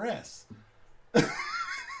the IRS.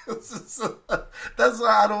 So, that's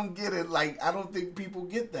why I don't get it. Like, I don't think people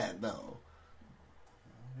get that, though.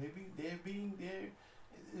 Maybe they're being there.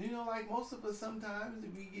 Like most of us sometimes we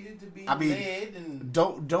get into being led and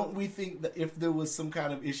don't we think that if there was some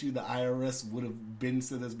kind of issue, the IRS would have been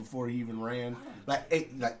to this before he even ran?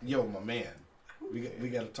 Yo, my man, we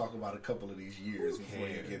got to talk about a couple of these years before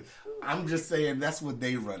you get. I'm just saying that's what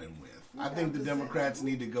they running with. I think the Democrats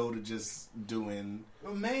need to go to just doing.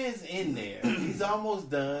 Well, man's in there. He's almost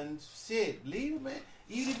done. Shit, leave him, man.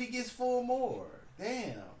 Even if he gets 4 more,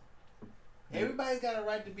 damn. Everybody's got a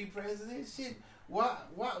right to be president. Shit, Why?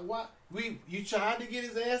 You tried to get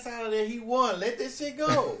his ass out of there. He won. Let that shit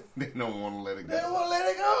go. They don't want to let it go. They don't want to let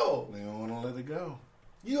it go. They don't want to let it go.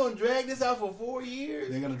 You gonna drag this out for 4 years?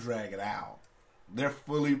 They're gonna drag it out. They're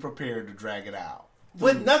fully prepared to drag it out.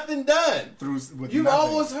 With nothing done. You've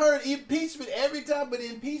always heard impeachment every time, but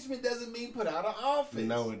impeachment doesn't mean put out of office.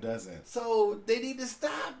 No, it doesn't. So they need to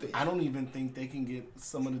stop it. I don't even think they can get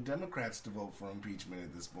some of the Democrats to vote for impeachment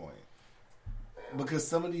at this point. Because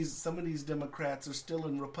some of these Democrats are still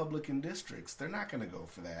in Republican districts. They're not going to go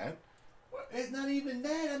for that. It's not even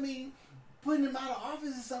that. I mean, putting him out of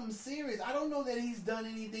office is something serious. I don't know that he's done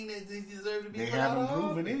anything that he deserves to be put out of office. They haven't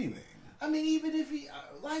proven anything. I mean, even if he,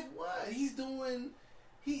 like what? He's doing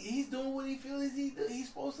what he feels he's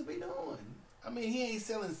supposed to be doing. I mean, he ain't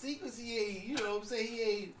selling secrets. He ain't, you know what I'm saying? He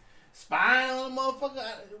ain't spying on a motherfucker.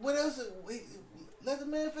 What else? Let the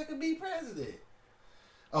motherfucker be president.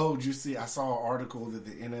 Oh, did you see? I saw an article that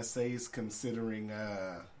the NSA is considering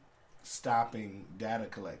stopping data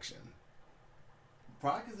collection.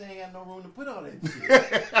 Probably because they ain't got no room to put all that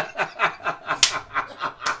shit.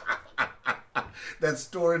 That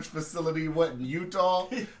storage facility, what, in Utah?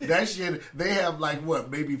 That shit, they have like,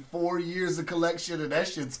 what, maybe 4 years of collection, and that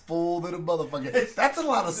shit's full to the motherfucker. That's a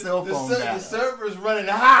lot of cell phone data. The server's running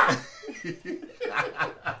hot.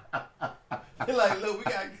 They're like, look, we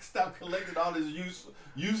got to stop collecting all this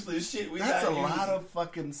useless shit. That's a lot of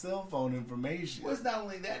fucking cell phone information. Well, it's not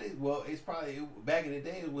only that. It's probably, back in the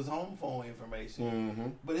day, it was home phone information. Mm-hmm.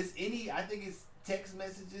 But I think it's text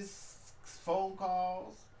messages, phone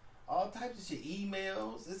calls, all types of shit,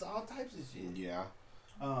 emails. It's all types of shit. Yeah.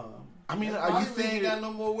 I mean, you ain't got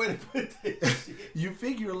no more way to put that shit. You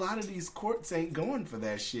figure a lot of these courts ain't going for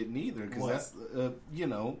that shit neither, because that's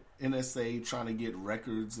NSA trying to get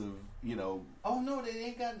records of Oh no, they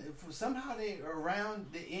ain't got. Somehow they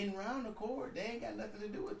in round the court. They ain't got nothing to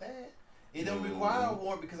do with that. It don't require a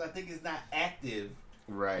warrant because I think it's not active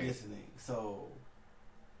listening. So.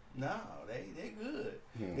 No, they good.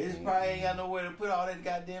 Mm-hmm. They just probably ain't got nowhere to put all that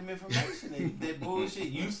goddamn information. That bullshit,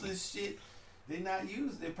 useless shit. They not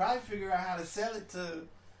used. They probably figure out how to sell it to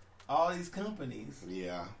all these companies.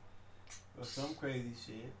 Yeah. Or some crazy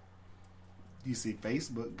shit. You see,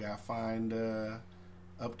 Facebook got fined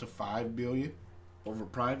up to $5 billion over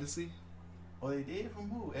privacy. Oh, they did? From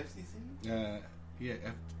who? FCC? Yeah,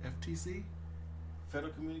 FTC.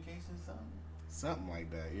 Federal Communications, something. Something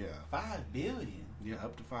like that, yeah. $5 billion. Yeah,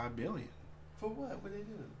 up to $5 billion. For what? What they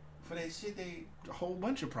do? For that shit a whole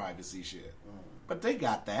bunch of privacy shit. But they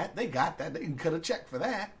got that. They can cut a check for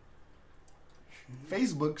that.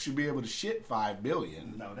 Facebook should be able to shit $5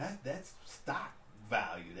 billion. No, that's stock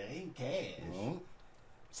value. That ain't cash. Well,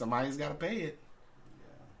 somebody's got to pay it.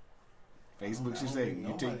 Yeah. Facebook should say,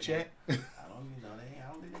 "You take check." I don't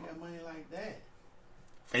think they got money like that.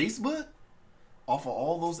 Facebook? Off of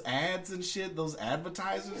all those ads and shit, those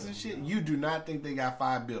advertisers and shit, you do not think they got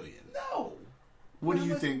 $5 billion? No. What do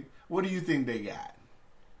you think? What do you think they got?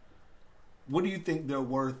 What do you think their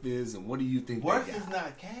worth is, and what do you think worth they got? Worth is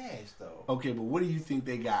not cash, though. Okay, but what do you think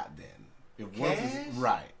they got then? If cash? Worth is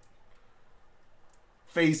right.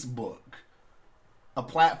 Facebook, a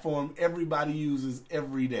platform everybody uses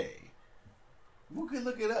every day. We could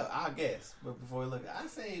look it up, I guess. But before we look, I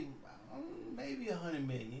say maybe 100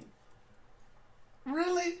 million.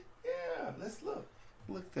 Really? Yeah, let's look.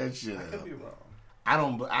 Look that shit up. I could be wrong.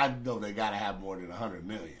 I know they gotta have more than 100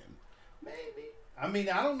 million. Maybe. I mean,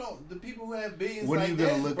 I don't know. The people who have billions. What are you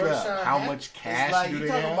gonna look up? How much cash do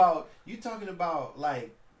they have? You talking about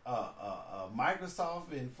like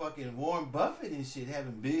Microsoft and fucking Warren Buffett and shit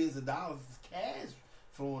having billions of dollars cash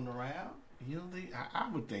flowing around. You know, I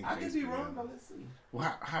would think. I could be wrong, but let's see.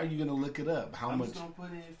 Well, how are you gonna look it up? I'm just gonna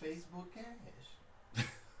put in Facebook cash.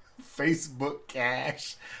 Facebook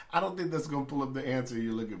cash. I don't think that's gonna pull up the answer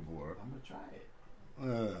you're looking for. I'm gonna try it.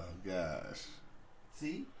 Oh gosh.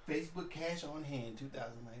 See, Facebook cash on hand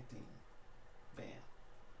 2019. Bam.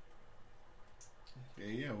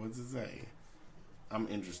 Okay, yeah. What's it say? I'm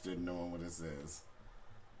interested in knowing what it says.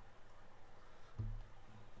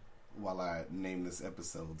 While I name this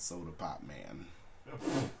episode Soda Pop Man.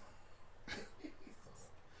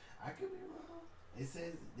 I could be wrong. It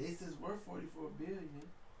says worth $44 billion.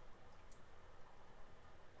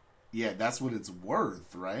 Yeah, that's what it's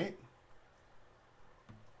worth, right?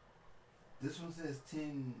 This one says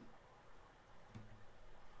 10.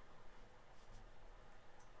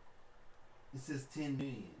 It says 10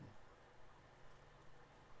 million.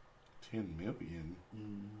 10 million?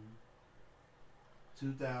 Mm-hmm.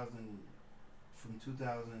 2000 from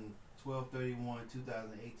 2012 31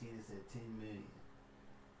 2018 it said 10 million.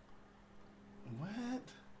 What?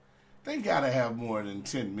 They gotta have more than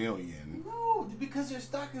 10 million. No, because their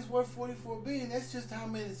stock is worth $44 billion. That's just how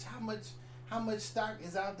much stock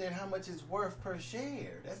is out there, how much it's worth per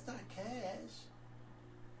share. That's not cash.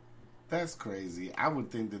 That's crazy. I would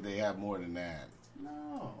think that they have more than that.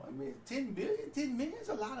 No, I mean 10 million is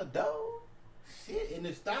a lot of dough. Shit, and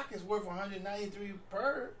the stock is worth 193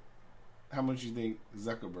 per. How much you think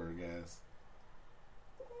Zuckerberg has?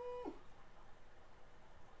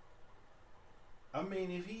 I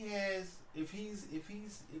mean,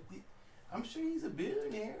 I'm sure he's a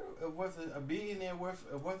billionaire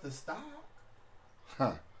worth of stock.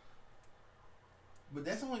 Huh. But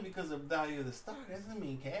that's only because of the value of the stock. That doesn't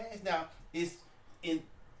mean cash. Now, it's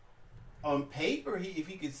on paper. If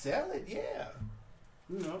he could sell it, yeah,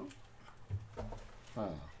 you know. Huh.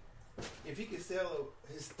 If he could sell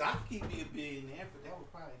his stock, he'd be a billionaire. But that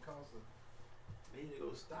would probably cause maybe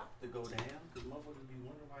those stock to go down because motherfuckers be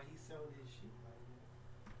wondering why he's selling his shit like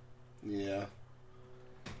that.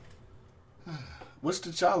 Yeah. What's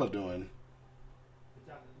T'Challa doing?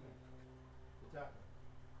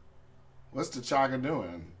 What's T'Challa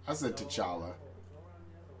doing? I said T'Challa.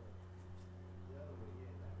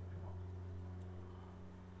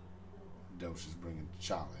 Dosh is bringing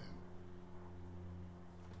T'Challa in.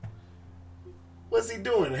 What's he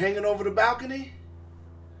doing? Hanging over the balcony?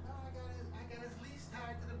 No, I got his leash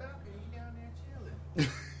tied to the balcony. He down there chilling.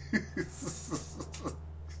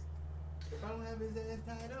 If I don't have his ass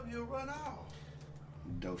tied up, he'll run off.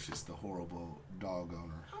 Dosh is the horrible dog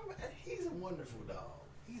owner. He's a wonderful dog.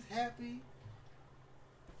 He's happy.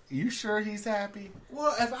 You sure he's happy?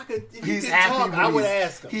 Well, if He's he could happy talk, when I would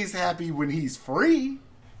ask him. He's happy when he's free.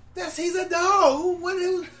 He's a dog.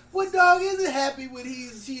 What dog isn't happy when he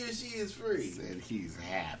or she is free? Said he's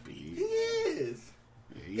happy. He is.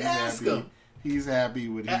 Yeah, he's Ask happy. him. He's happy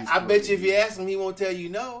when he's I bet free. you if you ask him, he won't tell you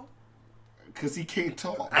no. Because he can't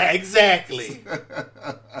talk. Exactly.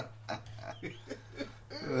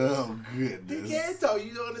 Oh, goodness. He can't talk.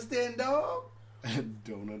 You don't understand dog? I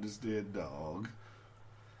don't understand dog.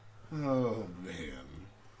 Oh, man.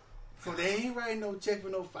 So they ain't writing no check for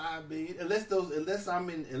no $5 billion unless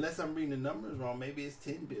I'm reading the numbers wrong. Maybe it's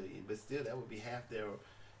 $10 billion, but still that would be half their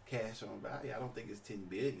cash on value. I don't think it's $10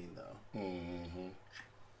 billion though. Mm-hmm.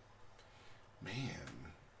 Man,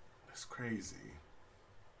 that's crazy.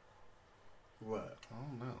 What? I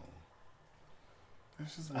don't know.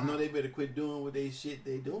 That's just I know they better quit doing what they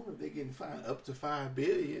doing if they're getting fined up to $5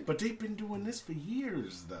 billion. But they've been doing this for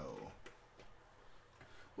years, though.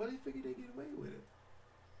 Well, they figure they get away with it.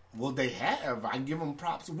 Well, they have. I give them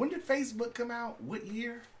props. When did Facebook come out? What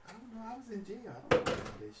year? I don't know. I was in jail. I don't know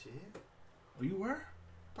about this shit. Oh, you were?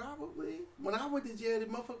 Probably. When I went to jail, the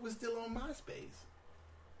motherfucker was still on MySpace.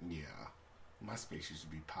 Yeah. MySpace used to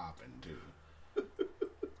be popping, too.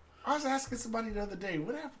 I was asking somebody the other day,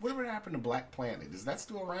 whatever happened to Black Planet? Is that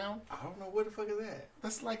still around? I don't know. What the fuck is that?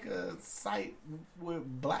 That's like a site where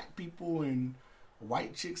black people and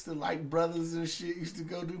white chicks that like brothers and shit used to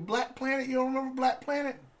go do. Black Planet? You don't remember Black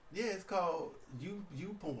Planet? Yeah, it's called you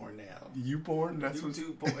porn now. You porn? That's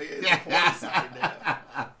YouTube porn. Yeah, it's a porn site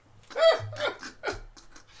now.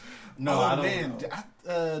 No, I don't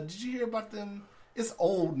know. Did you hear about them? It's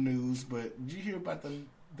old news, but did you hear about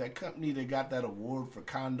that company that got that award for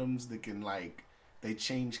condoms that can, like, they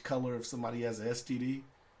change color if somebody has an STD?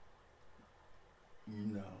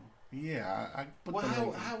 No. Yeah, I put Well,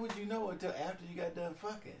 the how would you know until after you got done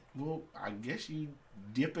fucking? Well, I guess you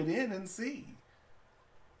dip it in and see.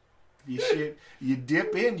 You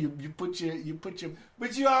dip in, you put your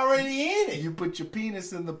But you already in it. you put your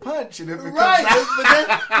penis in the punch, and if it Right,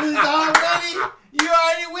 comes out, but you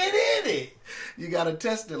already went in it. you gotta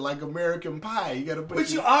test it like American Pie. You gotta put. But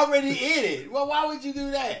you already in it. Well, why would you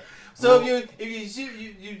do that? So if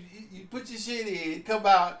you put your shit in, come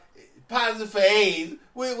out positive for AIDS,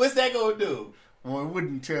 what's that gonna do? Well, it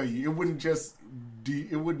wouldn't tell you. It wouldn't just.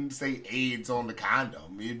 It wouldn't say AIDS on the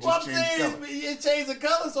condom. It just Well, I'm changed saying color. it changed the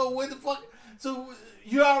color. So what the fuck? So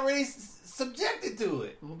you're already subjected to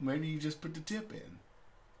it. Well, maybe you just put the tip in.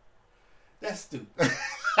 That's stupid.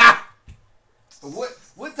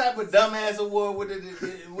 What type of dumbass award would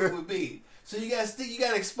it be? So you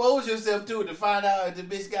gotta expose yourself to it to find out if the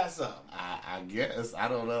bitch got something. I guess. I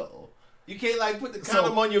don't know. You can't like put the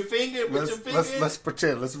condom on your finger and put your finger in? Let's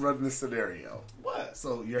pretend. Let's run this scenario. What?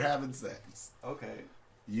 So you're having sex. Okay.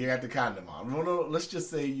 You got the condom on. No, let's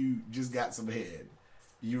just say you just got some head.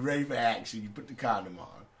 You ready for action. You put the condom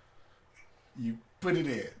on. You put it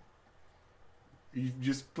in. You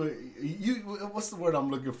just put what's the word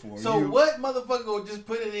I'm looking for? So what motherfucker will just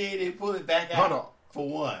put it in and pull it back out? Hold on. For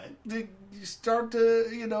one. You start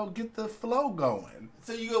to, get the flow going.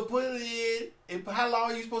 So you go put it in, and how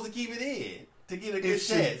long are you supposed to keep it in to get a good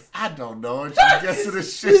test? I don't know. It's guessing the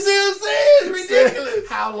shit. You see what I'm saying? It's ridiculous.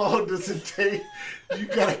 How long does it take? You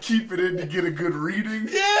gotta keep it in to get a good reading.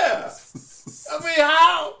 Yeah. I mean,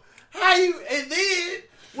 how you, and then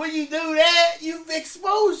when you do that, you've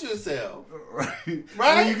exposed yourself. Right.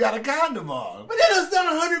 Right? And you got a condom on. But that is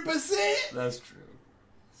not 100%. That's true.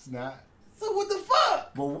 It's not. So what the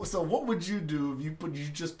fuck? But so what would you do if you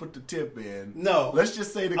just put the tip in? No. Let's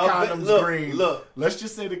just say the condom's green. Look. Let's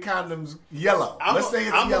just say the condom's yellow. Let's say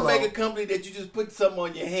it's I'm yellow. gonna make a company that you just put something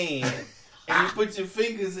on your hand and you put your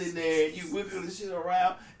fingers in there and you wiggle the shit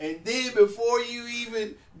around, and then before you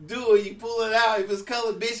even do it, you pull it out. If it's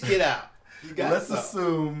colored, bitch, get out. You got Let's something.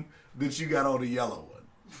 assume that you got on the yellow one.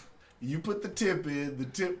 You put the tip in, the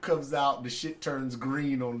tip comes out, and the shit turns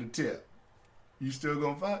green on the tip. You still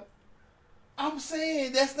gonna fuck? I'm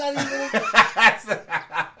saying that's not even.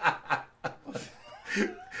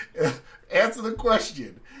 Answer the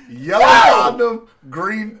question. Yellow condom,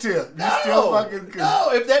 green tip. You still fucking? No,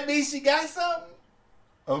 if that means she got something.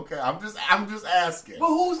 Okay, I'm just asking. But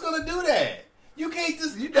who's gonna do that? You can't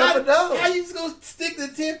just. You never know. How you just gonna stick the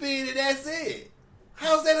tip in and that's it?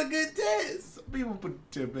 How's that a good test? Some people put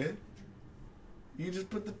the tip in. You just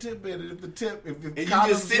put the tip in, and if the tip, if the And you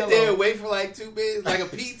condom's just sit yellow, there and wait for like 2 minutes, like a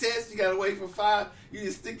pee test. You gotta wait for 5. You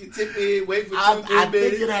just stick your tip in, wait for 2-3 I minutes.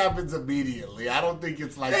 think it happens immediately. I don't think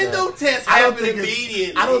it's like There's a, no test I don't happen think it's-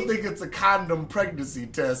 immediately. I don't think it's a condom pregnancy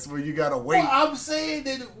test where you gotta wait. Well, I'm saying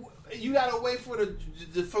that you gotta wait for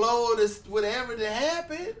the flow of this whatever to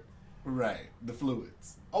happen Right, the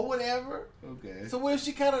fluids. or whatever. Okay. So what if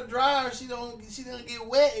she kind of dry or she don't get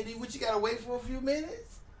wet, and then what you gotta wait for a few minutes?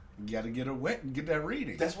 You gotta get her wet and get that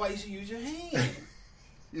reading. That's why you should use your hand.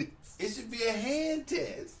 It should be a hand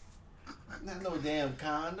test, not no damn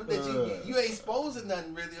condom. That you ain't exposing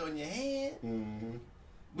nothing really on your hand. Mm-hmm.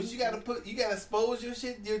 But you gotta expose your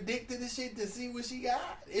dick to the shit to see what she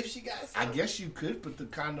got. If she got I something. guess you could put the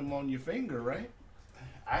condom on your finger, right?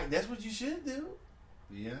 That's what you should do.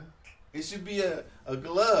 Yeah. It should be a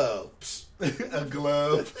glove. A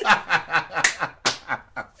glove. Yeah.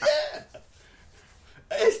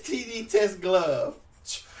 STD test glove.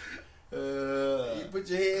 You put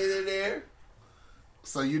your hand in there.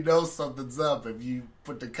 So you know something's up if you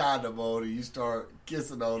put the condom on and you start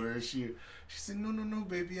kissing on her and she said, no,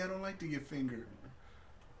 baby, I don't like to get fingered.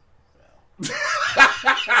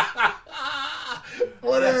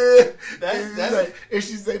 What That's if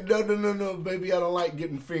she said, no, baby, I don't like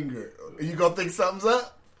getting fingered. You gonna think something's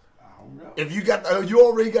up? I don't know. If you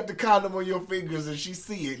already got the condom on your fingers and she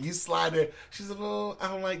see it, you slide it. She said, no, I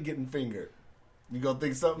don't like getting fingered. You gonna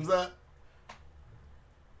think something's up?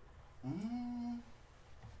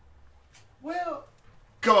 Well,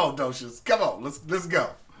 Come on, Docious. Come on, let's go.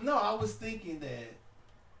 no, I was thinking that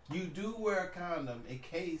you do wear a condom in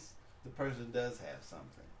case the person does have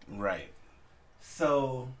something. Right.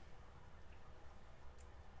 So,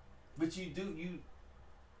 but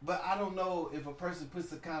but I don't know if a person puts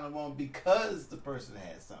the condom on because the person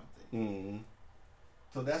has something. Mm-hmm.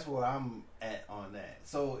 So that's where I'm at on that.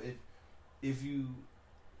 So if you,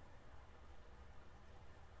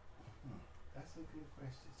 that's a good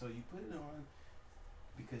question. So you put it on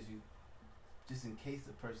because you, just in case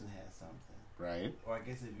the person has something, Right. or I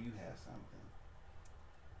guess if you have something.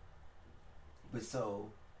 But so,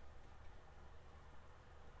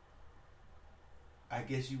 I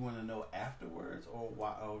guess you want to know afterwards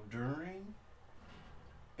or during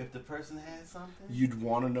if the person has something. You'd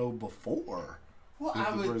want to know before. Well, if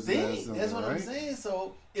I the would person has think something, that's what I'm right? saying.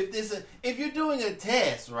 So if you're doing a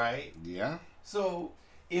test, right? Yeah. So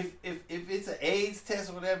if it's an AIDS test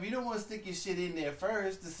or whatever, you don't want to stick your shit in there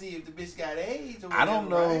first to see if the bitch got AIDS or whatever. I don't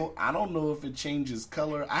know. Right? I don't know if it changes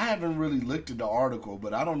color. I haven't really looked at the article,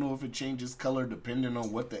 but I don't know if it changes color depending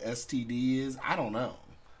on what the STD is. I don't know.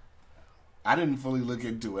 I didn't fully look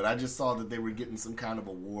into it. I just saw that they were getting some kind of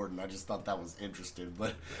award, and I just thought that was interesting.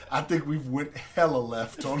 But I think we've went hella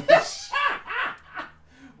left on this.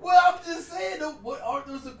 Well, I'm just saying, aren't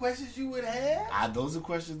those the questions you would have? Those are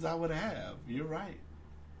questions I would have. You're right.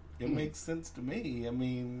 It makes sense to me. I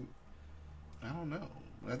mean, I don't know.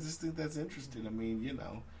 I just think that's interesting. I mean,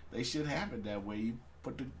 they should have it that way. You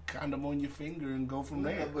put the condom on your finger and go from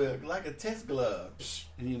there. Like a test glove.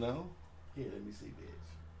 You know? Here, let me see,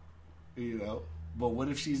 bitch. But what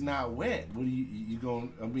if she's not wet? What are you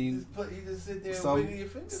going? I mean, You just sit there and wiggle your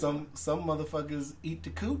fingers. some motherfuckers eat the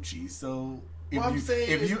coochie. So Well, I'm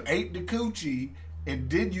saying if you ate the coochie and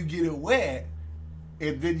then you get it wet,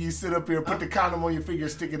 and then you sit up here and put the condom on your finger,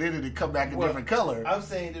 stick it in it, and come back a different color. I'm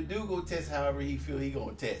saying the dude go test however he feel he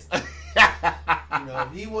gonna test.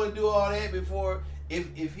 If he want to do all that before,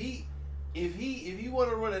 if he want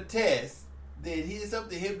to run a test, then it's up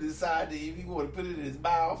to him to decide that if he want to put it in his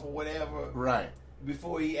mouth or whatever. Right.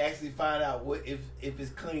 Before he actually find out if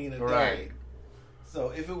it's clean or dirty. Right. So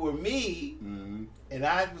if it were me and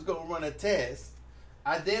I was gonna run a test,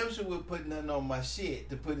 I damn sure would put nothing on my shit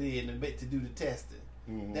to put it in the bit to do the testing.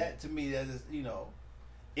 That to me, that is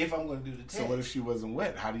if I'm gonna do the test. So what if she wasn't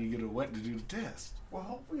wet? How do you get her wet to do the test? Well,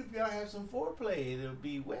 hopefully if y'all have some foreplay, it'll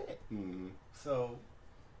be wet. So,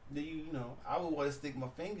 I would want to stick my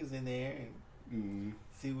fingers in there and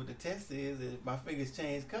see what the test is. If my fingers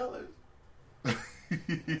change colors.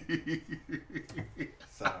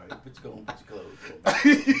 Sorry, but you gonna put your clothes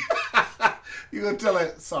back. You gonna tell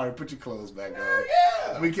her, sorry, put your clothes back on.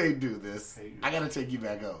 Yeah. We can't do this. I gotta take you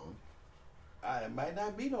back home. It might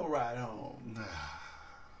not be no ride home.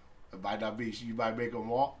 It might not be. You might make them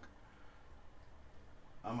walk.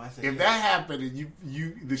 I might say if that happened and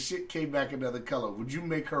you the shit came back another color, would you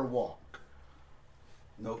make her walk?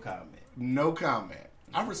 No comment. No comment.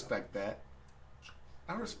 I respect that.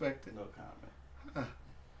 I respect it. No comment.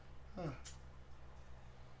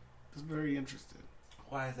 That's very interesting.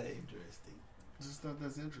 Why is that interesting? I just thought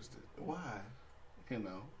that's interesting. Why?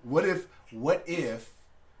 What if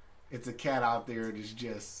it's a cat out there that's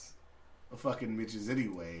just a fucking bitches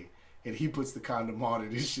anyway, and he puts the condom on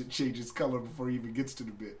and his shit changes color before he even gets to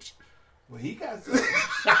the bitch? Well, he got some.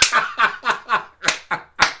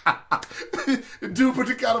 Dude put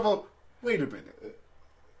the condom on. Wait a minute.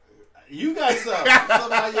 You got something.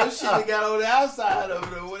 Somehow your shit got on the outside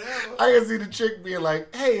of it or whatever. I can see the chick being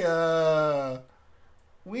like, hey,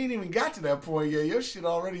 we ain't even got to that point yet. Your shit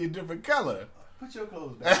already a different color. Put your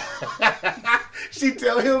clothes back on. She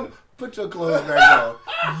tell him, put your clothes back on.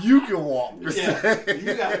 You can walk. Yeah,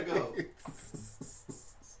 you gotta go.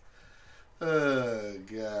 Oh,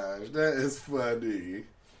 gosh. That is funny.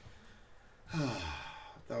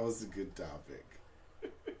 That was a good topic.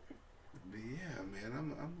 Yeah, man,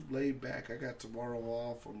 I'm laid back. I got tomorrow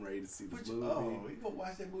off. I'm ready to see the movie. Oh, you gonna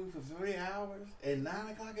watch that movie for 3 hours at 9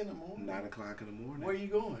 o'clock in the morning? 9 o'clock in the morning. Where are you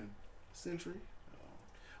going? Century. Oh.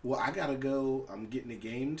 Well, I gotta go. I'm getting a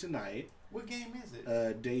game tonight. What game is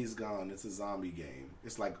it? Days Gone. It's a zombie game.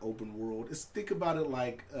 It's like open world. Think about it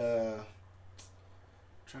like trying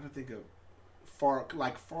to think of Far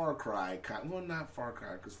Cry. Well, not Far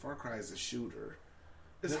Cry because Far Cry is a shooter.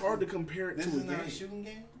 It's hard to compare it to a game. This is not a shooting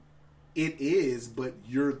game? It is, but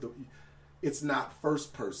it's not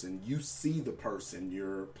first person. You see the person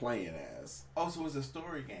you're playing as. Oh, so it's a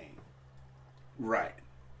story game. Right.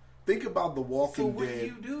 Think about The Walking Dead. So what do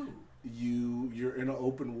you do? You're in an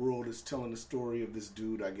open world. It's telling the story of this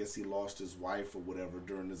dude. I guess he lost his wife or whatever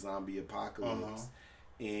during the zombie apocalypse.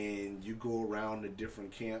 And you go around to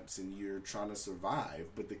different camps and you're trying to survive.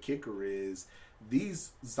 But the kicker is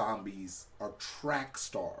these zombies are track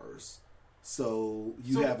stars. So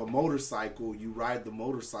you have a motorcycle, you ride the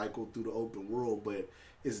motorcycle through the open world, but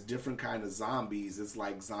it's different kind of zombies. It's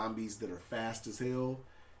like zombies that are fast as hell.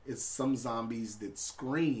 It's some zombies that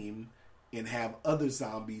scream and have other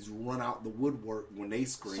zombies run out the woodwork when they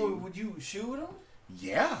scream. So would you shoot them?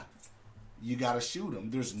 Yeah. You gotta shoot them.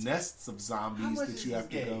 There's nests of zombies that you have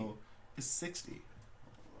to game? go. It's 60.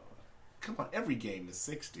 Come on, every game is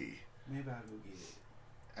 60. Maybe I'll go get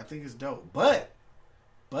it. I think it's dope. But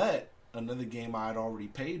another game I had already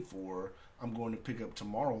paid for, I'm going to pick up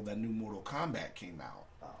tomorrow. That new Mortal Kombat came out.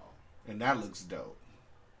 Oh. And that looks dope.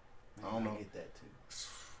 Maybe I don't know. I'll get that too.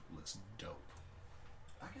 Looks dope.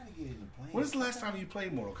 I gotta get into playing. When is the last time you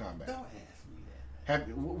played Mortal Kombat? Don't ask me that,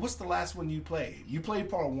 man. What's the last one you played? You played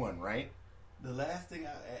part 1, right? The last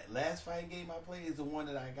fight game I played is the one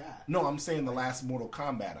that I got. No, I'm saying the last Mortal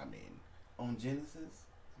Kombat, I mean. On Genesis?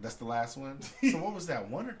 That's the last one? So what was that,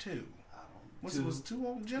 1 or 2? I don't know. Was 2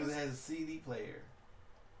 on Genesis? Because it has a CD player.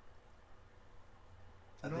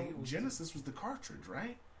 I think it was Genesis was the cartridge,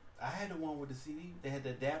 right? I had the one with the CD. They had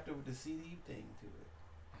the adapter with the CD thing to it.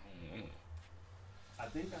 I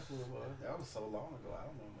think that's what it was. That was so long ago. I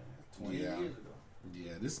don't know, man. 20 years ago.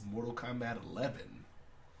 Yeah, this is Mortal Kombat 11.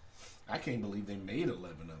 I can't believe they made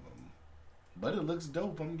 11 of them. But it looks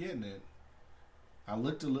dope. I'm getting it. I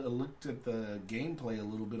looked at the gameplay a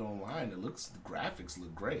little bit online. The graphics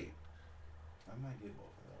look great. I might get both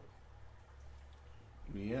of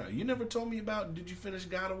those. Yeah, you never told me about. Did you finish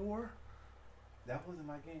God of War? That wasn't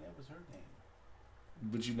my game. That was her game.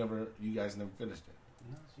 But you guys never finished it.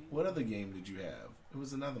 No, What other game did you have? It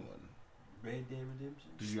was another one. Red Dead Redemption.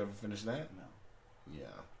 Did you ever finish that? No. Yeah,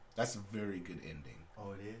 that's a very good ending.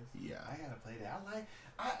 Oh, it is? Yeah. I gotta play that.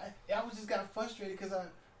 I was just got frustrated because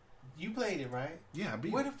you played it, right? Yeah, I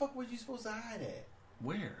beat Where it. the fuck were you supposed to hide at?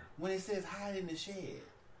 Where? When it says hide in the shed.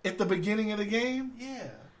 At the beginning of the game? Yeah.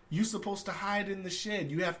 You're supposed to hide in the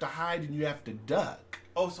shed. You have to hide and you have to duck.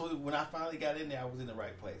 Oh, so when I finally got in there, I was in the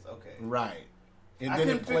right place. Okay. Right. And I then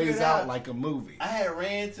it couldn't figure plays it out out. like a movie. I had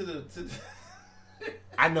ran to the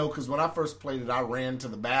I know, because when I first played it, I ran to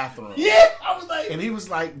the bathroom. yeah. I was like, And he was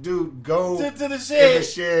like, dude, go to the shed. in the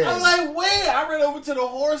shed. I was like, where? I ran over to the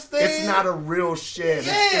horse thing. It's not a real shed.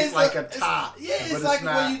 Yeah, It's like a top. It's but like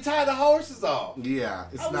not, where you tie the horses off. Yeah,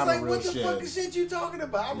 it's I was not like, a real what the shed. fucking shit you talking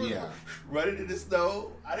about? I was Yeah. running in the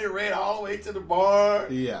snow. I didn't ran all the way to the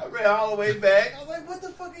barn. Yeah. I ran all the way back. I was like, what the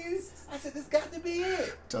fuck are you? I said, this got to be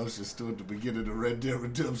it. Tosha stood at the beginning of Red Dead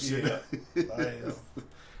Redemption. Yeah. I am.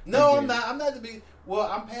 No, I'm not. I'm not the big. Well,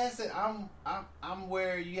 I'm past it. I'm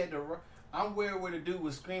where you had to. I'm where the dude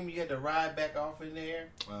was screaming. You had to ride back off in there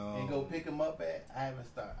and go pick him up at. I haven't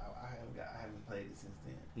started. I haven't played it since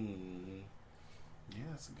then. Mm-hmm.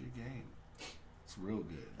 Yeah, it's a good game. It's real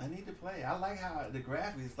good. I need to play. I like how the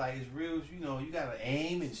graphics like it's real. You know, you gotta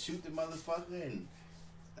aim and shoot the motherfucker and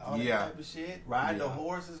all that type of shit. Ride the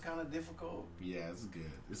horse is kind of difficult. Yeah, it's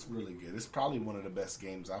good. It's really good. It's probably one of the best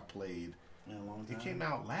games I played. In a long time. It came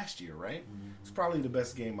out last year, right? Mm-hmm. It's probably the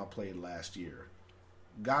best game I played last year.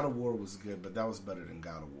 God of War was good, but that was better than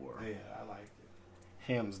God of War. Yeah, I liked it.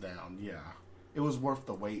 Hands down, yeah. It was worth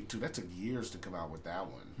the wait, too. That took years to come out with that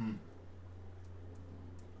one.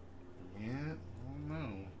 Yeah, I don't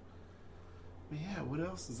know. But yeah, what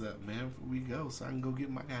else is up, man, before we go so I can go get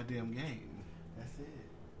my goddamn game? That's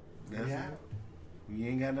it. That's Yeah. it? You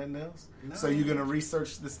ain't got nothing else? No. So you're going to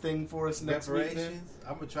research this thing for us next week then? Reparations.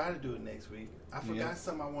 I'm gonna try to do it next week. I forgot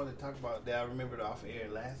something I wanted to talk about that I remembered off air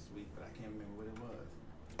last week, but I can't remember what it was.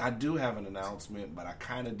 I do have an announcement, but I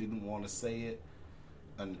kind of didn't want to say it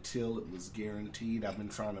until it was guaranteed. I've been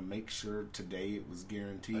trying to make sure today it was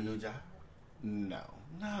guaranteed. A new job?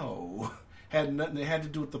 No. Had nothing. It had to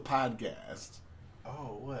do with the podcast.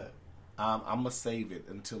 Oh, what? I'm gonna save it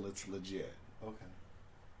until it's legit. Okay.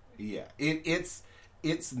 Yeah, it's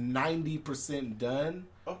 90% done.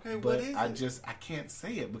 Okay, but what is it? I can't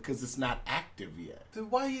say it because it's not active yet. Then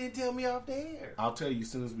why you didn't tell me off the air? I'll tell you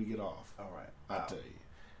as soon as we get off. All right. I'll tell you.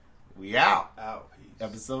 We out. Out. Peace.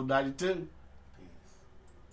 Episode 92.